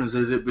 what difference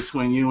is it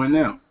between you and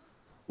them?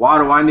 Why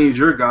do I need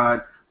your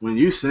God when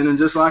you sinning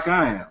just like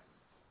I am?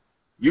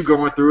 You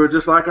going through it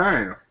just like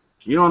I am.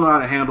 You don't know how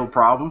to handle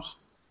problems.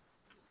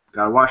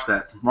 Got to watch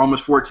that.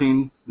 Romans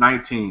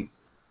 14:19.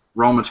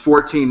 Romans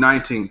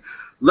 14:19.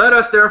 Let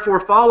us therefore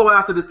follow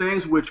after the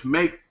things which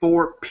make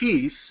for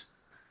peace,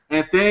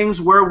 and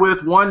things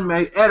wherewith one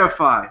may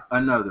edify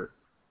another.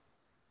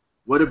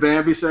 What did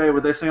Bambi say?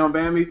 What they say on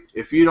Bambi?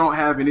 If you don't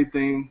have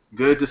anything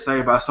good to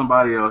say about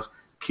somebody else,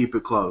 keep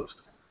it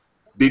closed.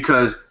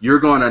 Because you're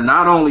going to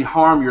not only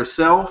harm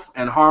yourself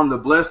and harm the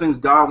blessings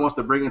God wants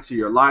to bring into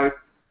your life,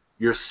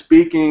 you're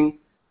speaking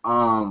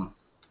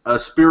a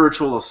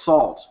spiritual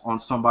assault on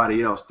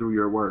somebody else through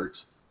your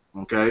words.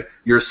 Okay?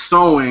 You're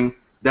sowing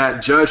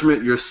that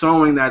judgment, you're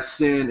sowing that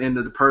sin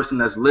into the person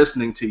that's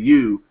listening to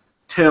you.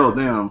 Tell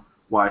them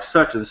why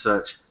such and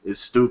such is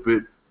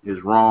stupid,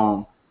 is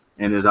wrong,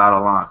 and is out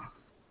of line.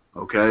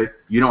 Okay?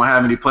 You don't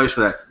have any place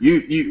for that.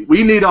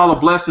 We need all the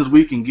blessings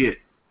we can get.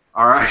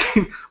 All right?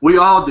 We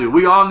all do.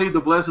 We all need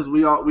the blessings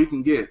we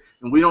can get.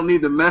 And we don't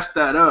need to mess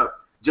that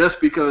up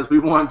just because we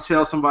want to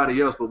tell somebody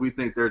else what we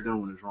think they're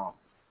doing is wrong.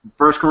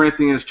 1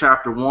 Corinthians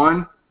chapter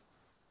 1.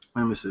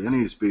 Let me see. I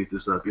need to speed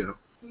this up, yo.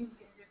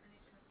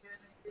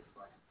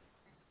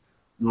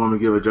 You want me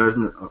to give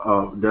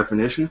a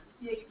definition?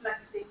 Yeah, like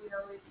you said,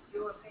 it's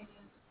your opinion.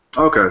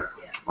 Okay.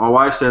 Yeah. My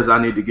wife says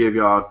I need to give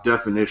y'all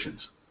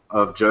definitions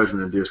of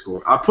judgment and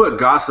discord. I put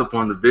gossip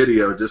on the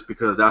video just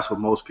because that's what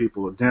most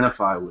people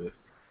identify with.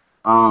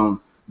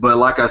 But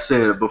like I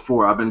said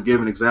before, I've been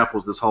giving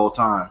examples this whole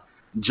time.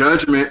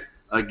 Judgment,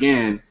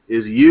 again,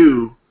 is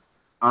you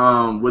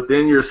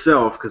within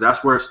yourself, because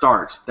that's where it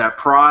starts. That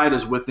pride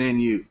is within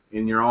you,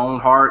 in your own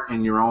heart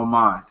and your own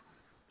mind.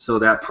 So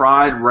that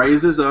pride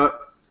raises up,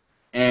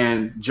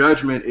 and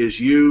judgment is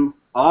you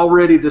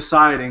already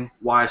deciding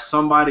why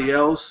somebody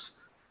else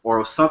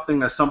or something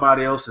that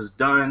somebody else has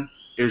done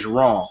is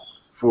wrong,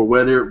 for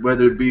whether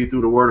it be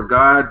through the Word of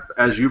God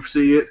as you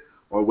see it,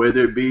 or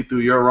whether it be through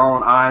your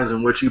own eyes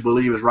and what you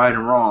believe is right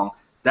and wrong.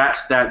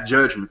 That's that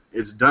judgment.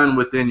 It's done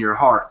within your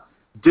heart.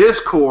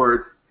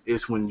 Discord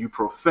is when you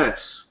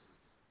profess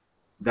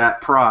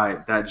that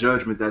pride, that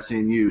judgment that's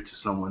in you to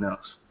someone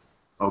else.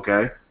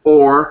 Okay?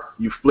 Or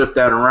you flip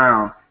that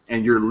around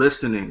and you're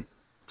listening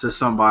to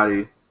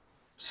somebody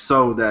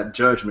sow that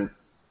judgment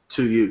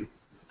to you.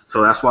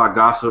 So that's why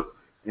gossip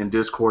and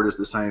discord is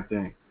the same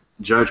thing.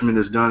 Judgment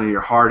is done in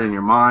your heart and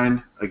your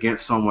mind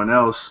against someone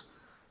else,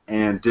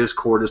 and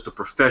discord is the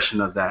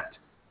profession of that.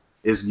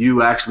 Is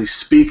you actually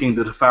speaking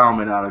the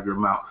defilement out of your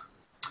mouth.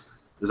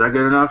 Is that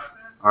good enough?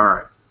 All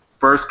right.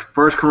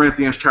 First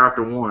Corinthians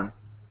chapter 1,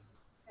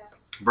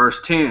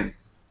 verse 10.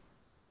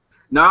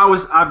 Now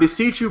I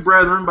beseech you,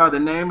 brethren, by the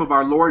name of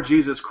our Lord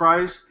Jesus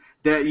Christ,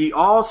 that ye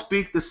all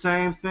speak the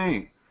same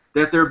thing,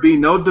 that there be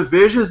no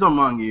divisions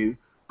among you,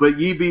 but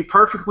ye be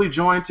perfectly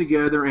joined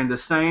together in the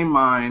same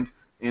mind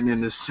and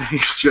in the same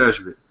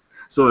judgment.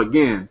 So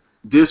again,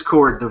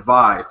 discord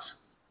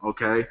divides,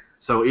 okay?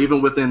 So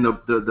even within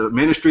the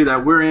ministry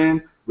that we're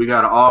in, we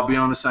got to all be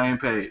on the same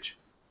page,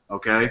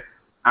 okay?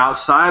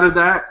 Outside of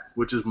that,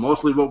 which is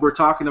mostly what we're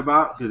talking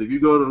about, because if you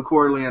go to the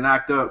quarterly and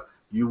act up,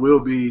 you will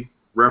be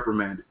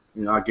reprimanded.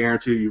 I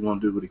guarantee you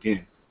won't do it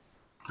again.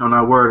 I'm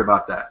not worried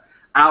about that.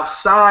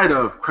 Outside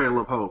of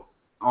Cradle of Hope,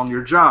 on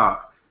your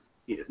job,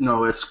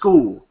 at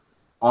school,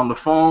 on the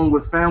phone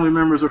with family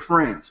members or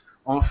friends,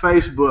 on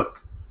Facebook,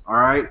 all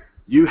right,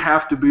 you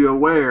have to be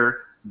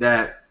aware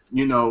that,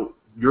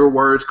 your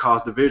words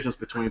cause divisions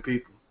between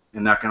people,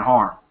 and that can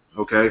harm,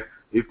 okay?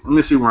 Let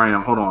me see where I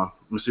am. Hold on.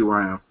 Let me see where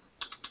I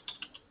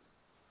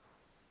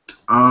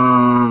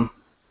am.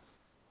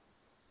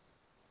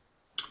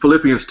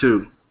 Philippians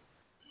 2.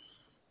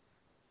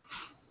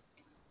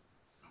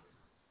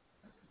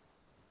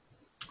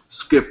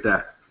 Skip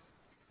that.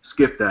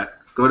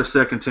 Go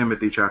to 2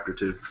 Timothy chapter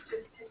 2. Just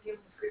to give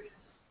the scripture.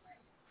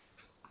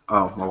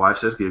 Oh, my wife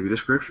says give you the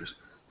scriptures.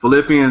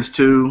 Philippians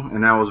 2,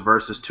 and that was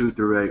verses 2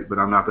 through 8, but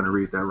I'm not going to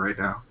read that right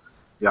now.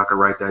 Y'all can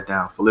write that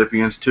down.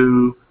 Philippians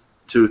 2,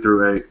 2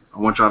 through 8. I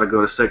want y'all to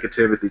go to 2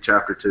 Timothy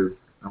chapter 2.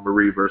 I'm going to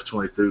read verse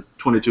 22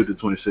 to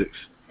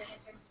 26.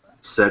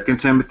 2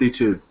 Timothy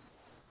 2.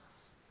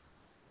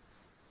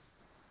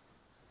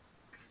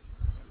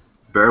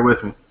 Bear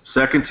with me.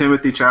 2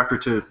 Timothy chapter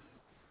 2.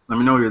 Let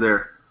me know you're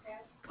there.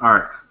 All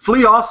right.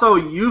 Flee also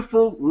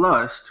youthful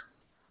lust,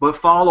 but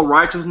follow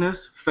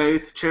righteousness,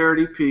 faith,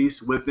 charity,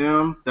 peace with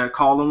them that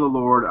call on the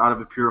Lord out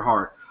of a pure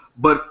heart.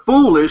 But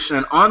foolish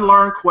and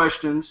unlearned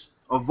questions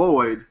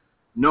avoid,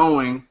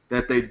 knowing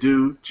that they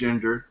do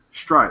gender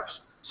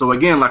stripes. So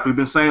again, like we've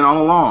been saying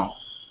all along,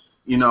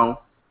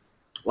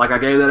 like I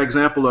gave that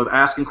example of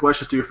asking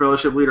questions to your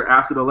fellowship leader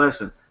after the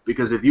lesson.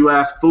 Because if you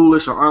ask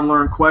foolish or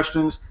unlearned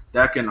questions,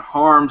 that can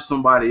harm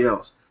somebody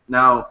else.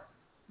 Now,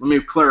 let me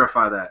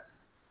clarify that.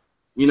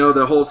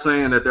 The whole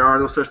saying that there are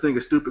no such thing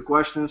as stupid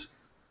questions,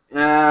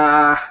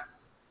 that's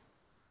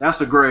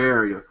a gray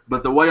area.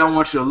 But the way I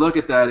want you to look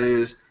at that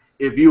is,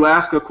 if you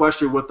ask a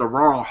question with the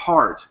wrong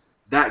heart,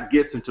 that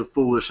gets into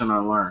foolish and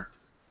unlearned.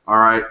 All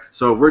right?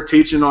 So if we're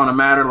teaching on a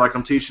matter like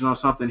I'm teaching on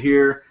something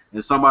here,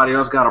 and somebody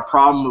else got a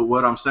problem with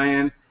what I'm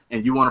saying,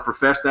 and you want to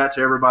profess that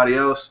to everybody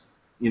else,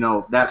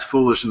 that's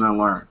foolish and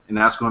unlearned. And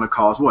that's going to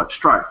cause what?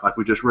 Strife, like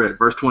we just read.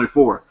 Verse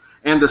 24.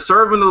 And the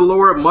servant of the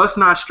Lord must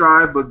not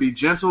strive, but be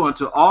gentle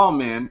unto all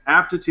men,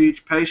 apt to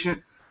teach, patient,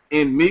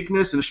 in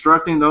meekness,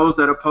 instructing those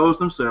that oppose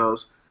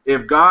themselves,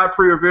 if God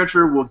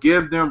peradventure will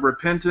give them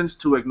repentance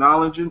to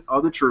acknowledging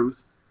of the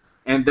truth,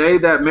 and they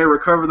that may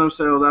recover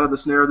themselves out of the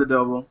snare of the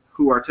devil,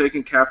 who are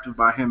taken captive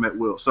by him at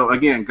will. So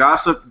again,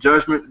 gossip,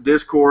 judgment,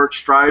 discord,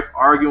 strife,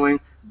 arguing,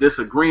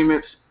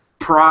 disagreements,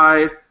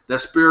 pride,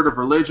 that spirit of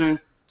religion,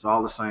 it's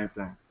all the same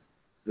thing.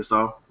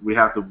 So we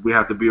have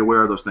to be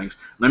aware of those things.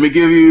 Let me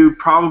give you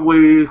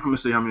probably, let me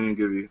see how many I'm going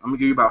to give you. I'm going to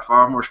give you about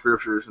 5 more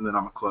scriptures, and then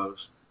I'm going to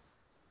close.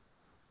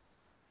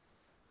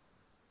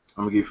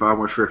 I'm going to give you 5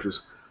 more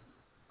scriptures,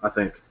 I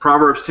think.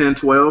 Proverbs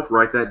 10:12,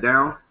 write that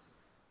down.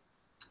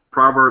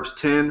 Proverbs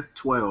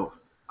 10:12.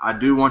 I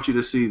do want you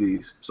to see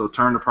these. So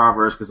turn to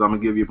Proverbs, because I'm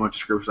going to give you a bunch of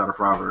scriptures out of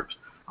Proverbs.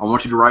 I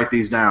want you to write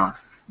these down.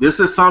 This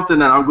is something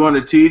that I'm going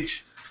to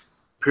teach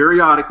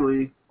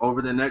periodically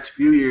over the next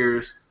few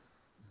years,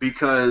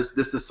 because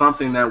this is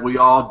something that we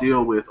all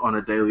deal with on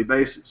a daily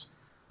basis.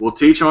 We'll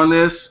teach on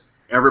this.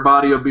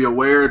 Everybody will be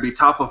aware. It'll be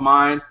top of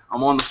mind.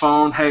 I'm on the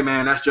phone. Hey,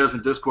 man, that's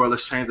judgment discord.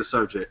 Let's change the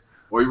subject.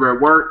 Or you're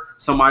at work.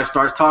 Somebody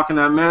starts talking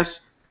that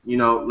mess.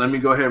 Let me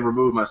go ahead and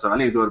remove myself. I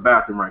need to go to the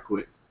bathroom right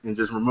quick, and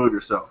just remove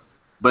yourself.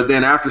 But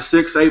then after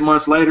 6-8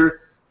 months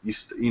later, we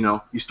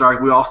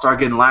all start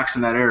getting lax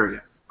in that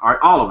area. All right,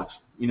 all of us,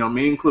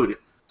 me included.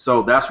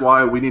 So that's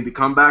why we need to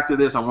come back to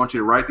this. I want you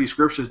to write these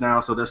scriptures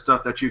down, so there's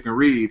stuff that you can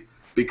read,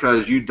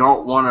 because you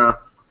don't want to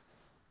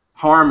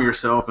harm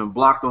yourself and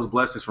block those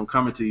blessings from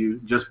coming to you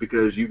just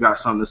because you got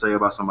something to say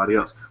about somebody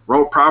else.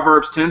 Wrote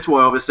Proverbs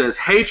 10:12. It says,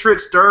 hatred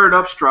stirred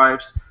up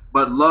strifes,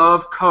 but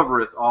love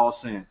covereth all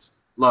sins.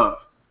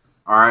 Love.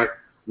 All right?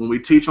 When we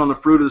teach on the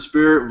fruit of the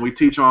Spirit, when we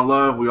teach on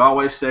love, we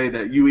always say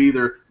that you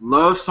either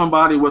love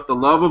somebody with the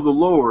love of the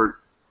Lord,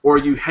 or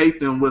you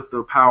hate them with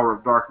the power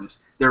of darkness.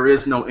 There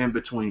is no in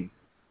between.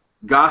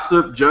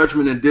 Gossip,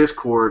 judgment, and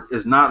discord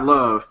is not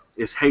love.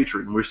 It's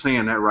hatred, and we're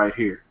seeing that right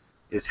here.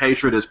 It's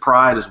hatred, it's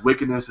pride, it's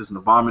wickedness, it's an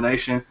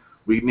abomination.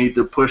 We need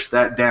to push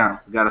that down.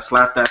 We got to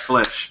slap that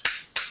flesh.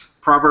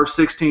 Proverbs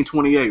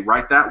 16:28.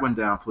 Write that one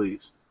down,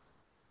 please.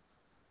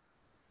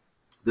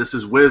 This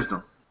is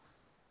wisdom.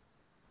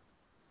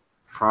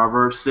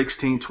 Proverbs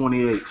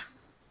 16:28.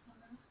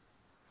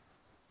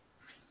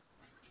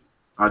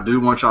 I do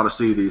want y'all to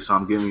see these, so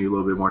I'm giving you a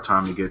little bit more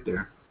time to get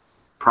there.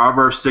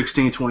 Proverbs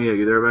 16:28.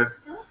 You there, babe?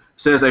 It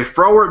says, a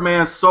froward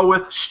man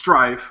soweth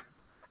strife,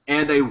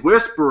 and a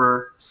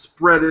whisperer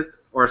spreadeth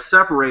or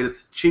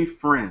separateth chief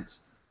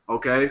friends.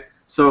 Okay?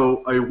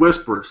 So a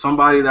whisperer,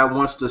 somebody that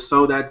wants to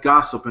sow that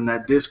gossip and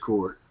that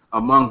discord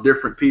among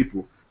different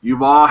people.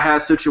 You've all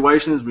had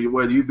situations,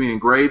 whether you be in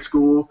grade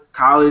school,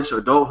 college,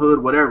 adulthood,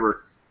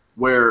 whatever,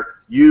 where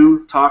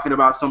you talking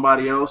about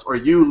somebody else or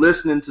you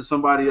listening to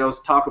somebody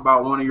else talk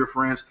about one of your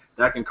friends,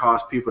 that can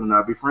cause people to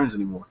not be friends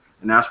anymore.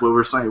 And that's what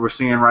we're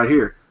seeing right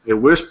here. A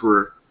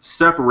whisperer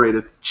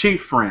separateth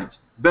chief friends,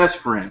 best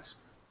friends.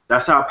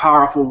 That's how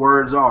powerful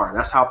words are.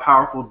 That's how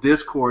powerful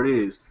discord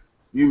is.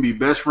 You can be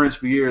best friends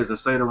for years and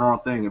say the wrong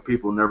thing and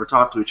people never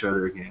talk to each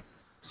other again.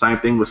 Same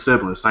thing with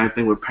siblings. Same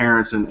thing with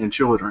parents and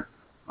children.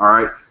 All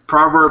right.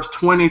 Proverbs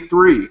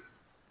 23,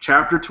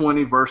 chapter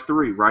 20, verse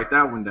 3. Write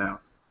that one down.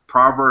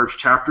 Proverbs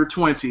chapter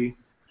 20,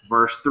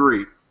 verse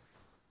 3.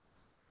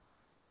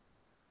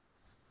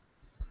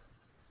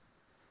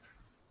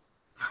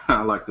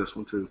 I like this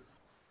one too.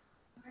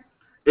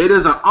 It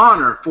is an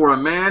honor for a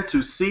man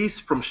to cease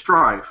from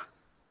strife,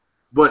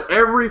 but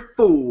every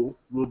fool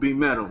will be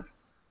meddled.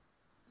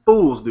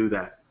 Fools do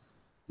that.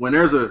 When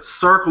there's a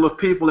circle of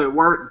people at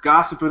work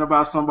gossiping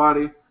about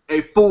somebody,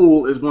 a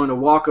fool is going to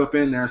walk up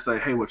in there and say,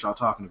 hey, what y'all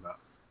talking about?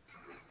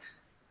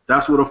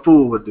 That's what a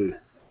fool would do.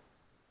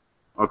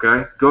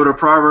 Okay? Go to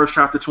Proverbs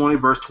chapter 20,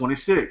 verse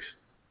 26.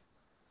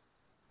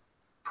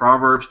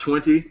 Proverbs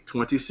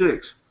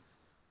 20:26.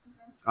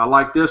 I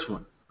like this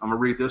one. I'm going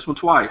to read this one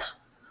twice.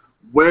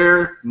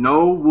 Where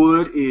no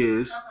wood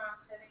is...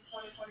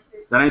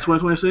 That ain't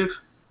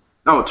 2026?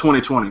 No,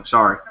 2020.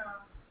 Sorry.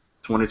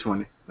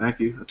 2020. Thank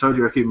you. I told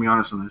you I'd keep me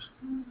honest on this.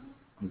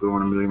 I'm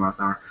going a million miles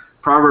an hour.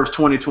 Proverbs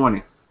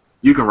 20:20.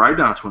 You can write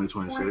down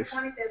 2026.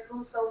 20 says,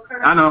 whoso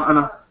curses. I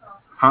know.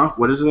 Huh?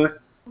 What is it?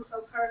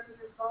 Whoso curses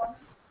is false.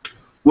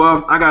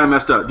 Well, I got it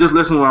messed up. Just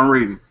listen to what I'm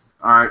reading.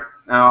 All right.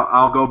 Now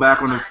I'll go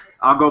back on the.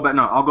 I'll go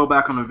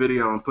back on the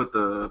video and put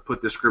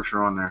the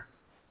scripture on there.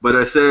 But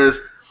it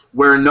says,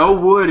 where no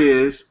wood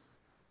is,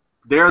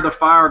 there the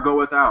fire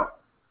goeth out.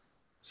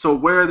 So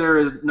where there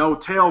is no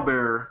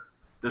talebearer,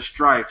 the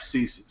strife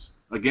ceases.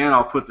 Again,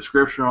 I'll put the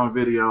scripture on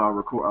video.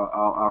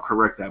 I'll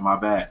correct that. My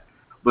bad.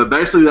 But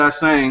basically, that's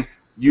saying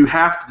you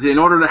have to, in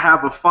order to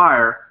have a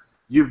fire,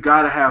 you've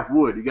got to have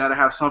wood. You got to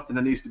have something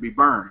that needs to be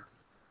burned.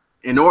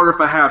 In order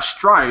to have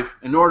strife,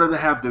 in order to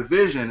have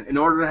division, in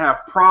order to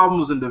have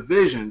problems and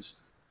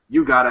divisions,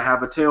 you got to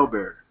have a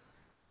talebearer.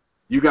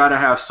 You got to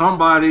have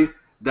somebody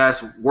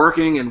that's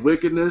working in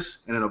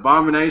wickedness and an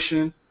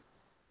abomination.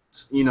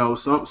 You know,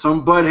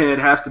 some butthead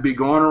has to be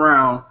going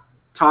around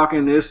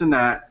talking this and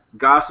that,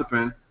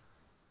 gossiping,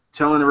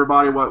 telling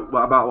everybody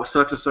about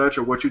such and such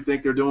or what you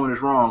think they're doing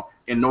is wrong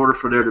in order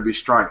for there to be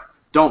strife.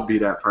 Don't be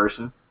that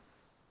person.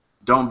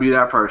 Don't be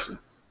that person.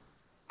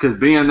 Because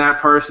being that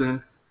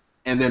person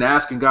and then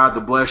asking God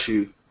to bless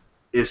you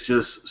is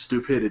just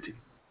stupidity.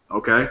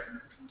 Okay?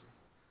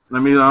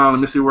 Let me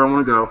see where I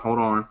want to go. Hold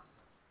on.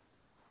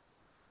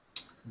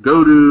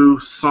 Go to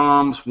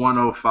Psalms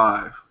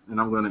 105, and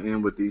I'm going to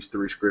end with these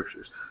three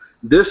scriptures.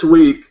 This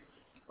week,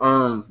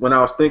 when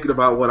I was thinking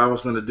about what I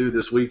was going to do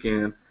this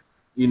weekend,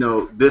 you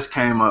know, this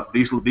came up.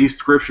 These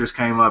scriptures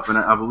came up, and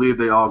I believe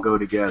they all go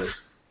together.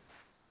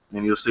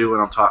 And you'll see what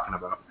I'm talking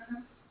about.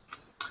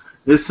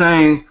 It's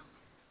saying,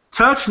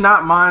 touch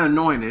not mine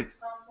anointed.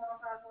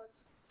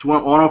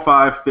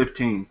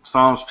 105:15.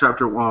 Psalms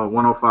chapter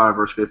 105,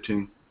 verse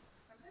 15.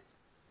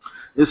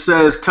 It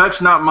says,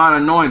 touch not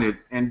mine anointed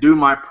and do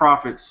my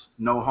prophets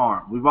no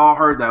harm. We've all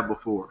heard that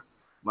before,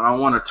 but I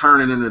want to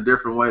turn it in a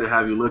different way to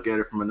have you look at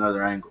it from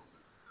another angle.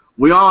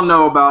 We all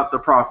know about the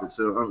prophets.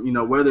 So, you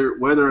know,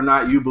 whether or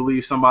not you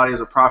believe somebody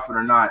is a prophet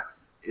or not,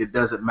 it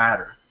doesn't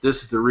matter.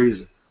 This is the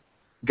reason.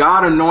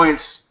 God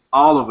anoints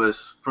all of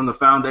us from the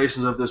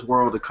foundations of this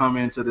world to come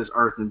into this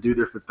earth and do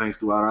different things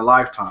throughout our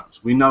lifetimes.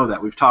 We know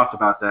that. We've talked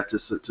about that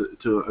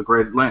to a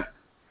great length.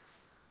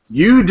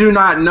 You do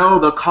not know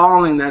the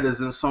calling that is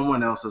in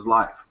someone else's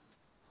life.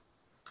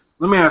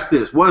 Let me ask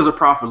this. What does a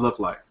prophet look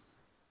like?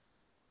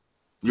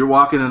 You're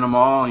walking in the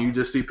mall and you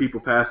just see people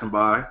passing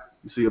by.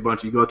 You see you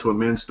go to a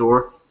men's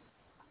store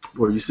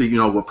where you see, you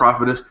know, what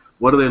prophet is.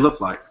 What do they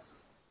look like?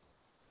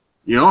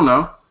 You don't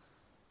know.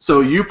 So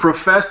you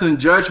professing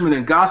judgment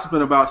and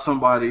gossiping about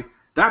somebody,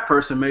 that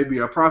person may be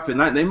a prophet.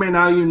 They may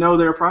not even know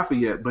they're a prophet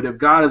yet, but if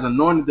God has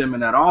anointed them in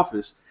that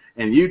office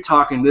and you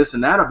talking this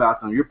and that about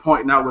them, you're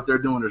pointing out what they're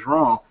doing is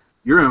wrong,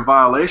 you're in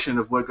violation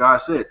of what God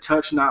said.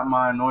 Touch not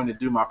my anointed,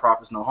 do my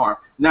prophets no harm.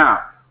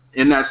 Now,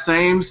 in that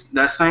same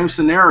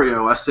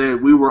scenario, I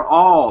said we were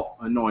all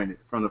anointed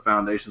from the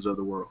foundations of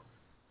the world.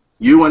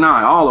 You and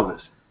I, all of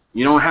us.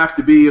 You don't have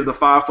to be of the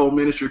fivefold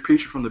ministry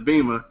preacher from the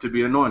Bema to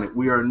be anointed.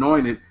 We are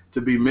anointed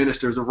to be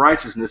ministers of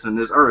righteousness in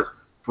this earth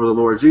for the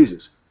Lord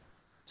Jesus.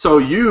 So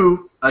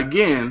you,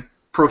 again,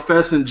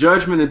 professing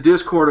judgment and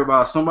discord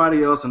about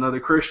somebody else,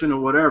 another Christian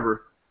or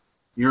whatever,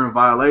 you're in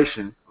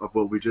violation of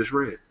what we just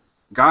read.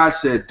 God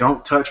said,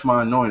 don't touch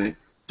my anointed,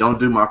 don't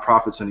do my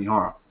prophets any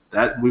harm.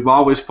 That we've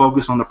always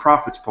focused on the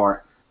prophet's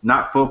part,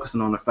 not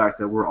focusing on the fact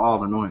that we're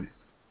all anointed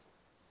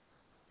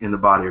in the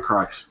body of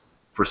Christ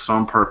for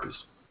some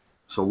purpose.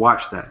 So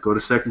watch that. Go to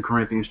 2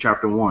 Corinthians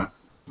chapter 1.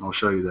 I'll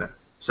show you that.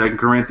 2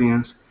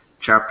 Corinthians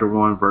chapter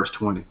 1, verse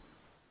 20.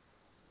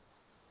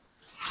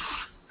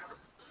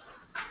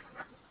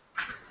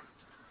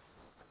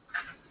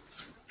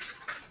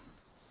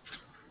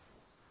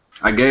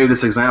 I gave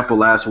this example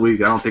last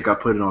week. I don't think I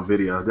put it on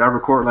video. Did I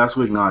record last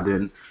week? No, I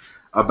didn't.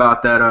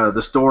 About that,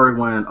 the story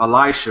when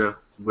Elisha,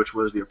 which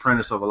was the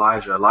apprentice of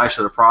Elijah,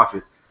 Elisha the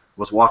prophet,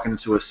 was walking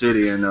into a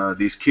city, and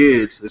these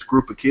kids, this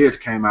group of kids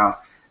came out,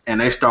 and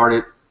they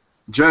started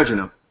judging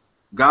him,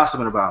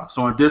 gossiping about him,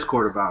 sowing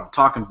discord about him,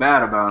 talking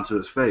bad about him to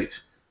his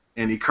face.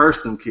 And he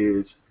cursed them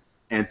kids,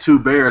 and 2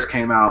 bears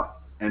came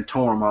out and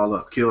tore them all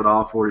up, killed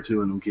all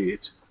 42 of them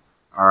kids.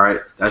 All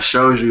right, that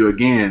shows you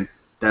again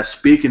that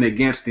speaking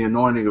against the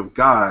anointing of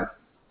God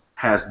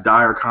has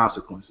dire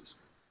consequences.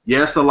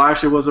 Yes,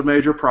 Elisha was a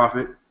major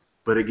prophet,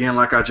 but again,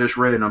 like I just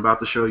read and I'm about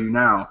to show you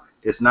now,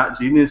 it's not,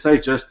 he didn't say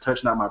just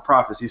touch not my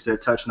prophets, he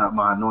said touch not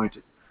my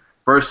anointed.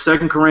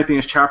 2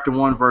 Corinthians chapter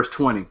 1, verse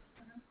 20.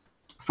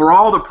 For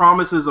all the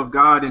promises of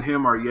God in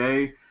him are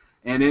yea,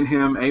 and in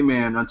him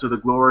amen, unto the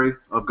glory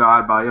of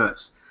God by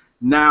us.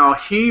 Now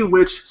he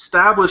which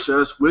established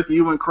us with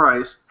you in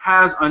Christ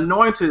has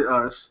anointed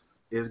us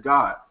is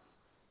God,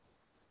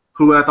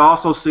 who hath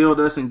also sealed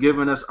us and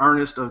given us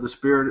earnest of the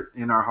Spirit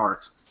in our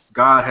hearts.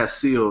 God has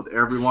sealed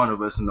every one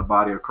of us in the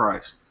body of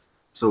Christ.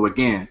 So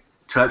again,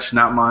 touch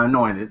not my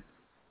anointed,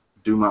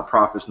 do my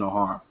prophets no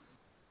harm.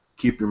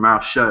 Keep your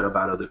mouth shut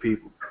about other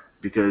people,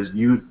 because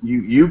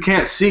you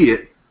can't see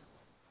it,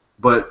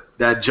 but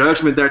that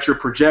judgment that you're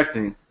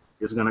projecting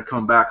is going to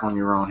come back on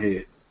your own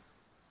head.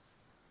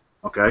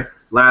 Okay?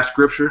 Last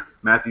scripture,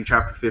 Matthew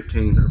chapter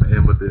 15. I'm going to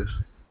end with this.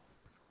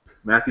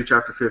 Matthew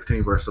chapter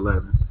 15, verse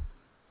 11.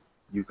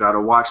 You've got to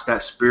watch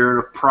that spirit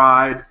of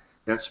pride,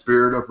 that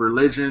spirit of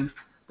religion,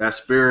 that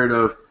spirit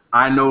of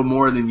I know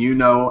more than you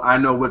know, I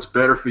know what's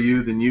better for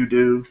you than you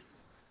do.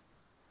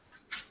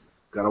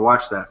 Got to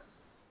watch that.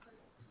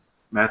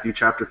 Matthew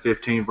chapter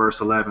 15,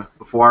 verse 11.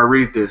 Before I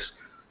read this,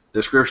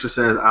 the scripture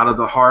says, out of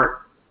the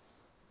heart,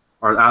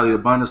 or out of the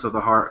abundance of the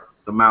heart,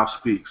 the mouth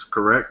speaks,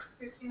 correct?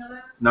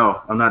 15:11?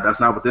 No, I'm not. That's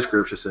not what this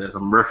scripture says.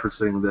 I'm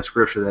referencing the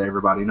scripture that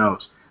everybody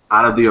knows.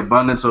 Out of the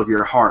abundance of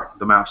your heart,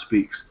 the mouth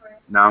speaks. Right.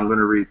 Now I'm going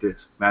to read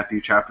this.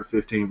 Matthew chapter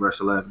 15, verse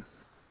 11.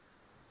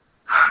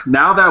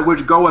 Now that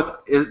which goeth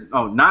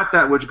not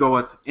that which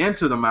goeth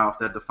into the mouth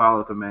that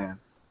defileth a man,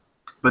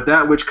 but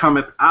that which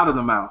cometh out of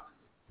the mouth,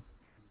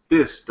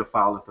 this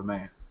defileth a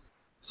man.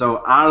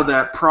 So out of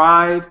that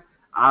pride,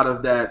 out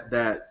of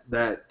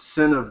that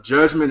sin of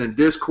judgment and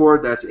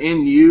discord that's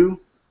in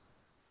you,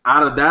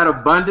 out of that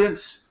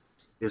abundance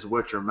is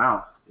what your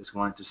mouth is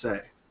going to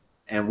say.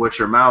 And what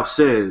your mouth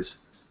says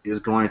is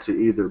going to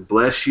either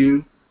bless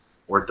you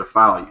or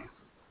defile you.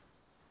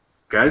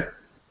 Okay?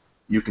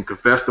 You can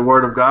confess the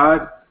word of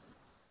God,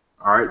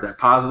 all right, that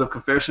positive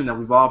confession that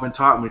we've all been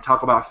taught when we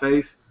talk about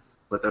faith.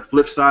 But the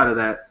flip side of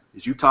that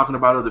is you talking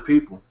about other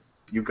people,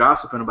 you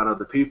gossiping about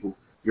other people,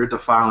 you're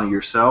defiling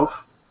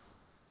yourself,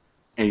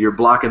 and you're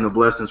blocking the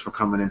blessings from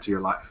coming into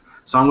your life.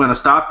 So I'm going to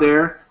stop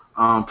there.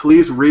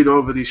 Please read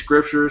over these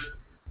scriptures.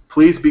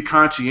 Please be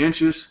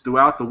conscientious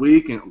throughout the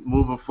week and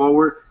moving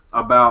forward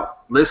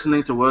about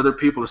listening to what other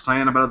people are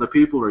saying about other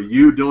people, or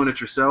you doing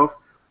it yourself.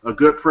 A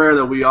good prayer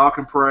that we all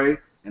can pray,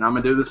 and I'm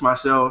going to do this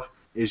myself,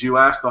 is you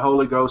ask the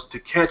Holy Ghost to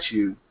catch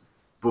you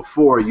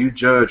before you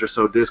judge or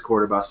sow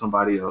discord about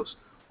somebody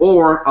else,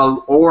 or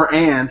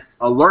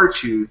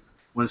alert you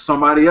when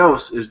somebody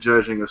else is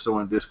judging or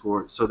sowing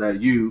discord, so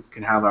that you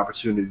can have the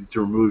opportunity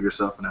to remove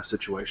yourself in that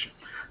situation.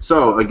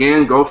 So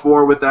again, go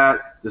forward with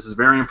that. This is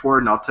very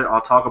important.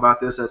 I'll talk about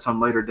this at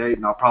some later date,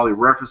 and I'll probably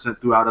reference it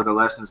throughout other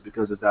lessons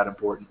because it's that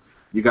important.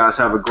 You guys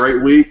have a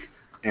great week,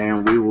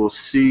 and we will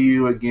see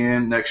you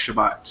again next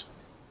Shabbat.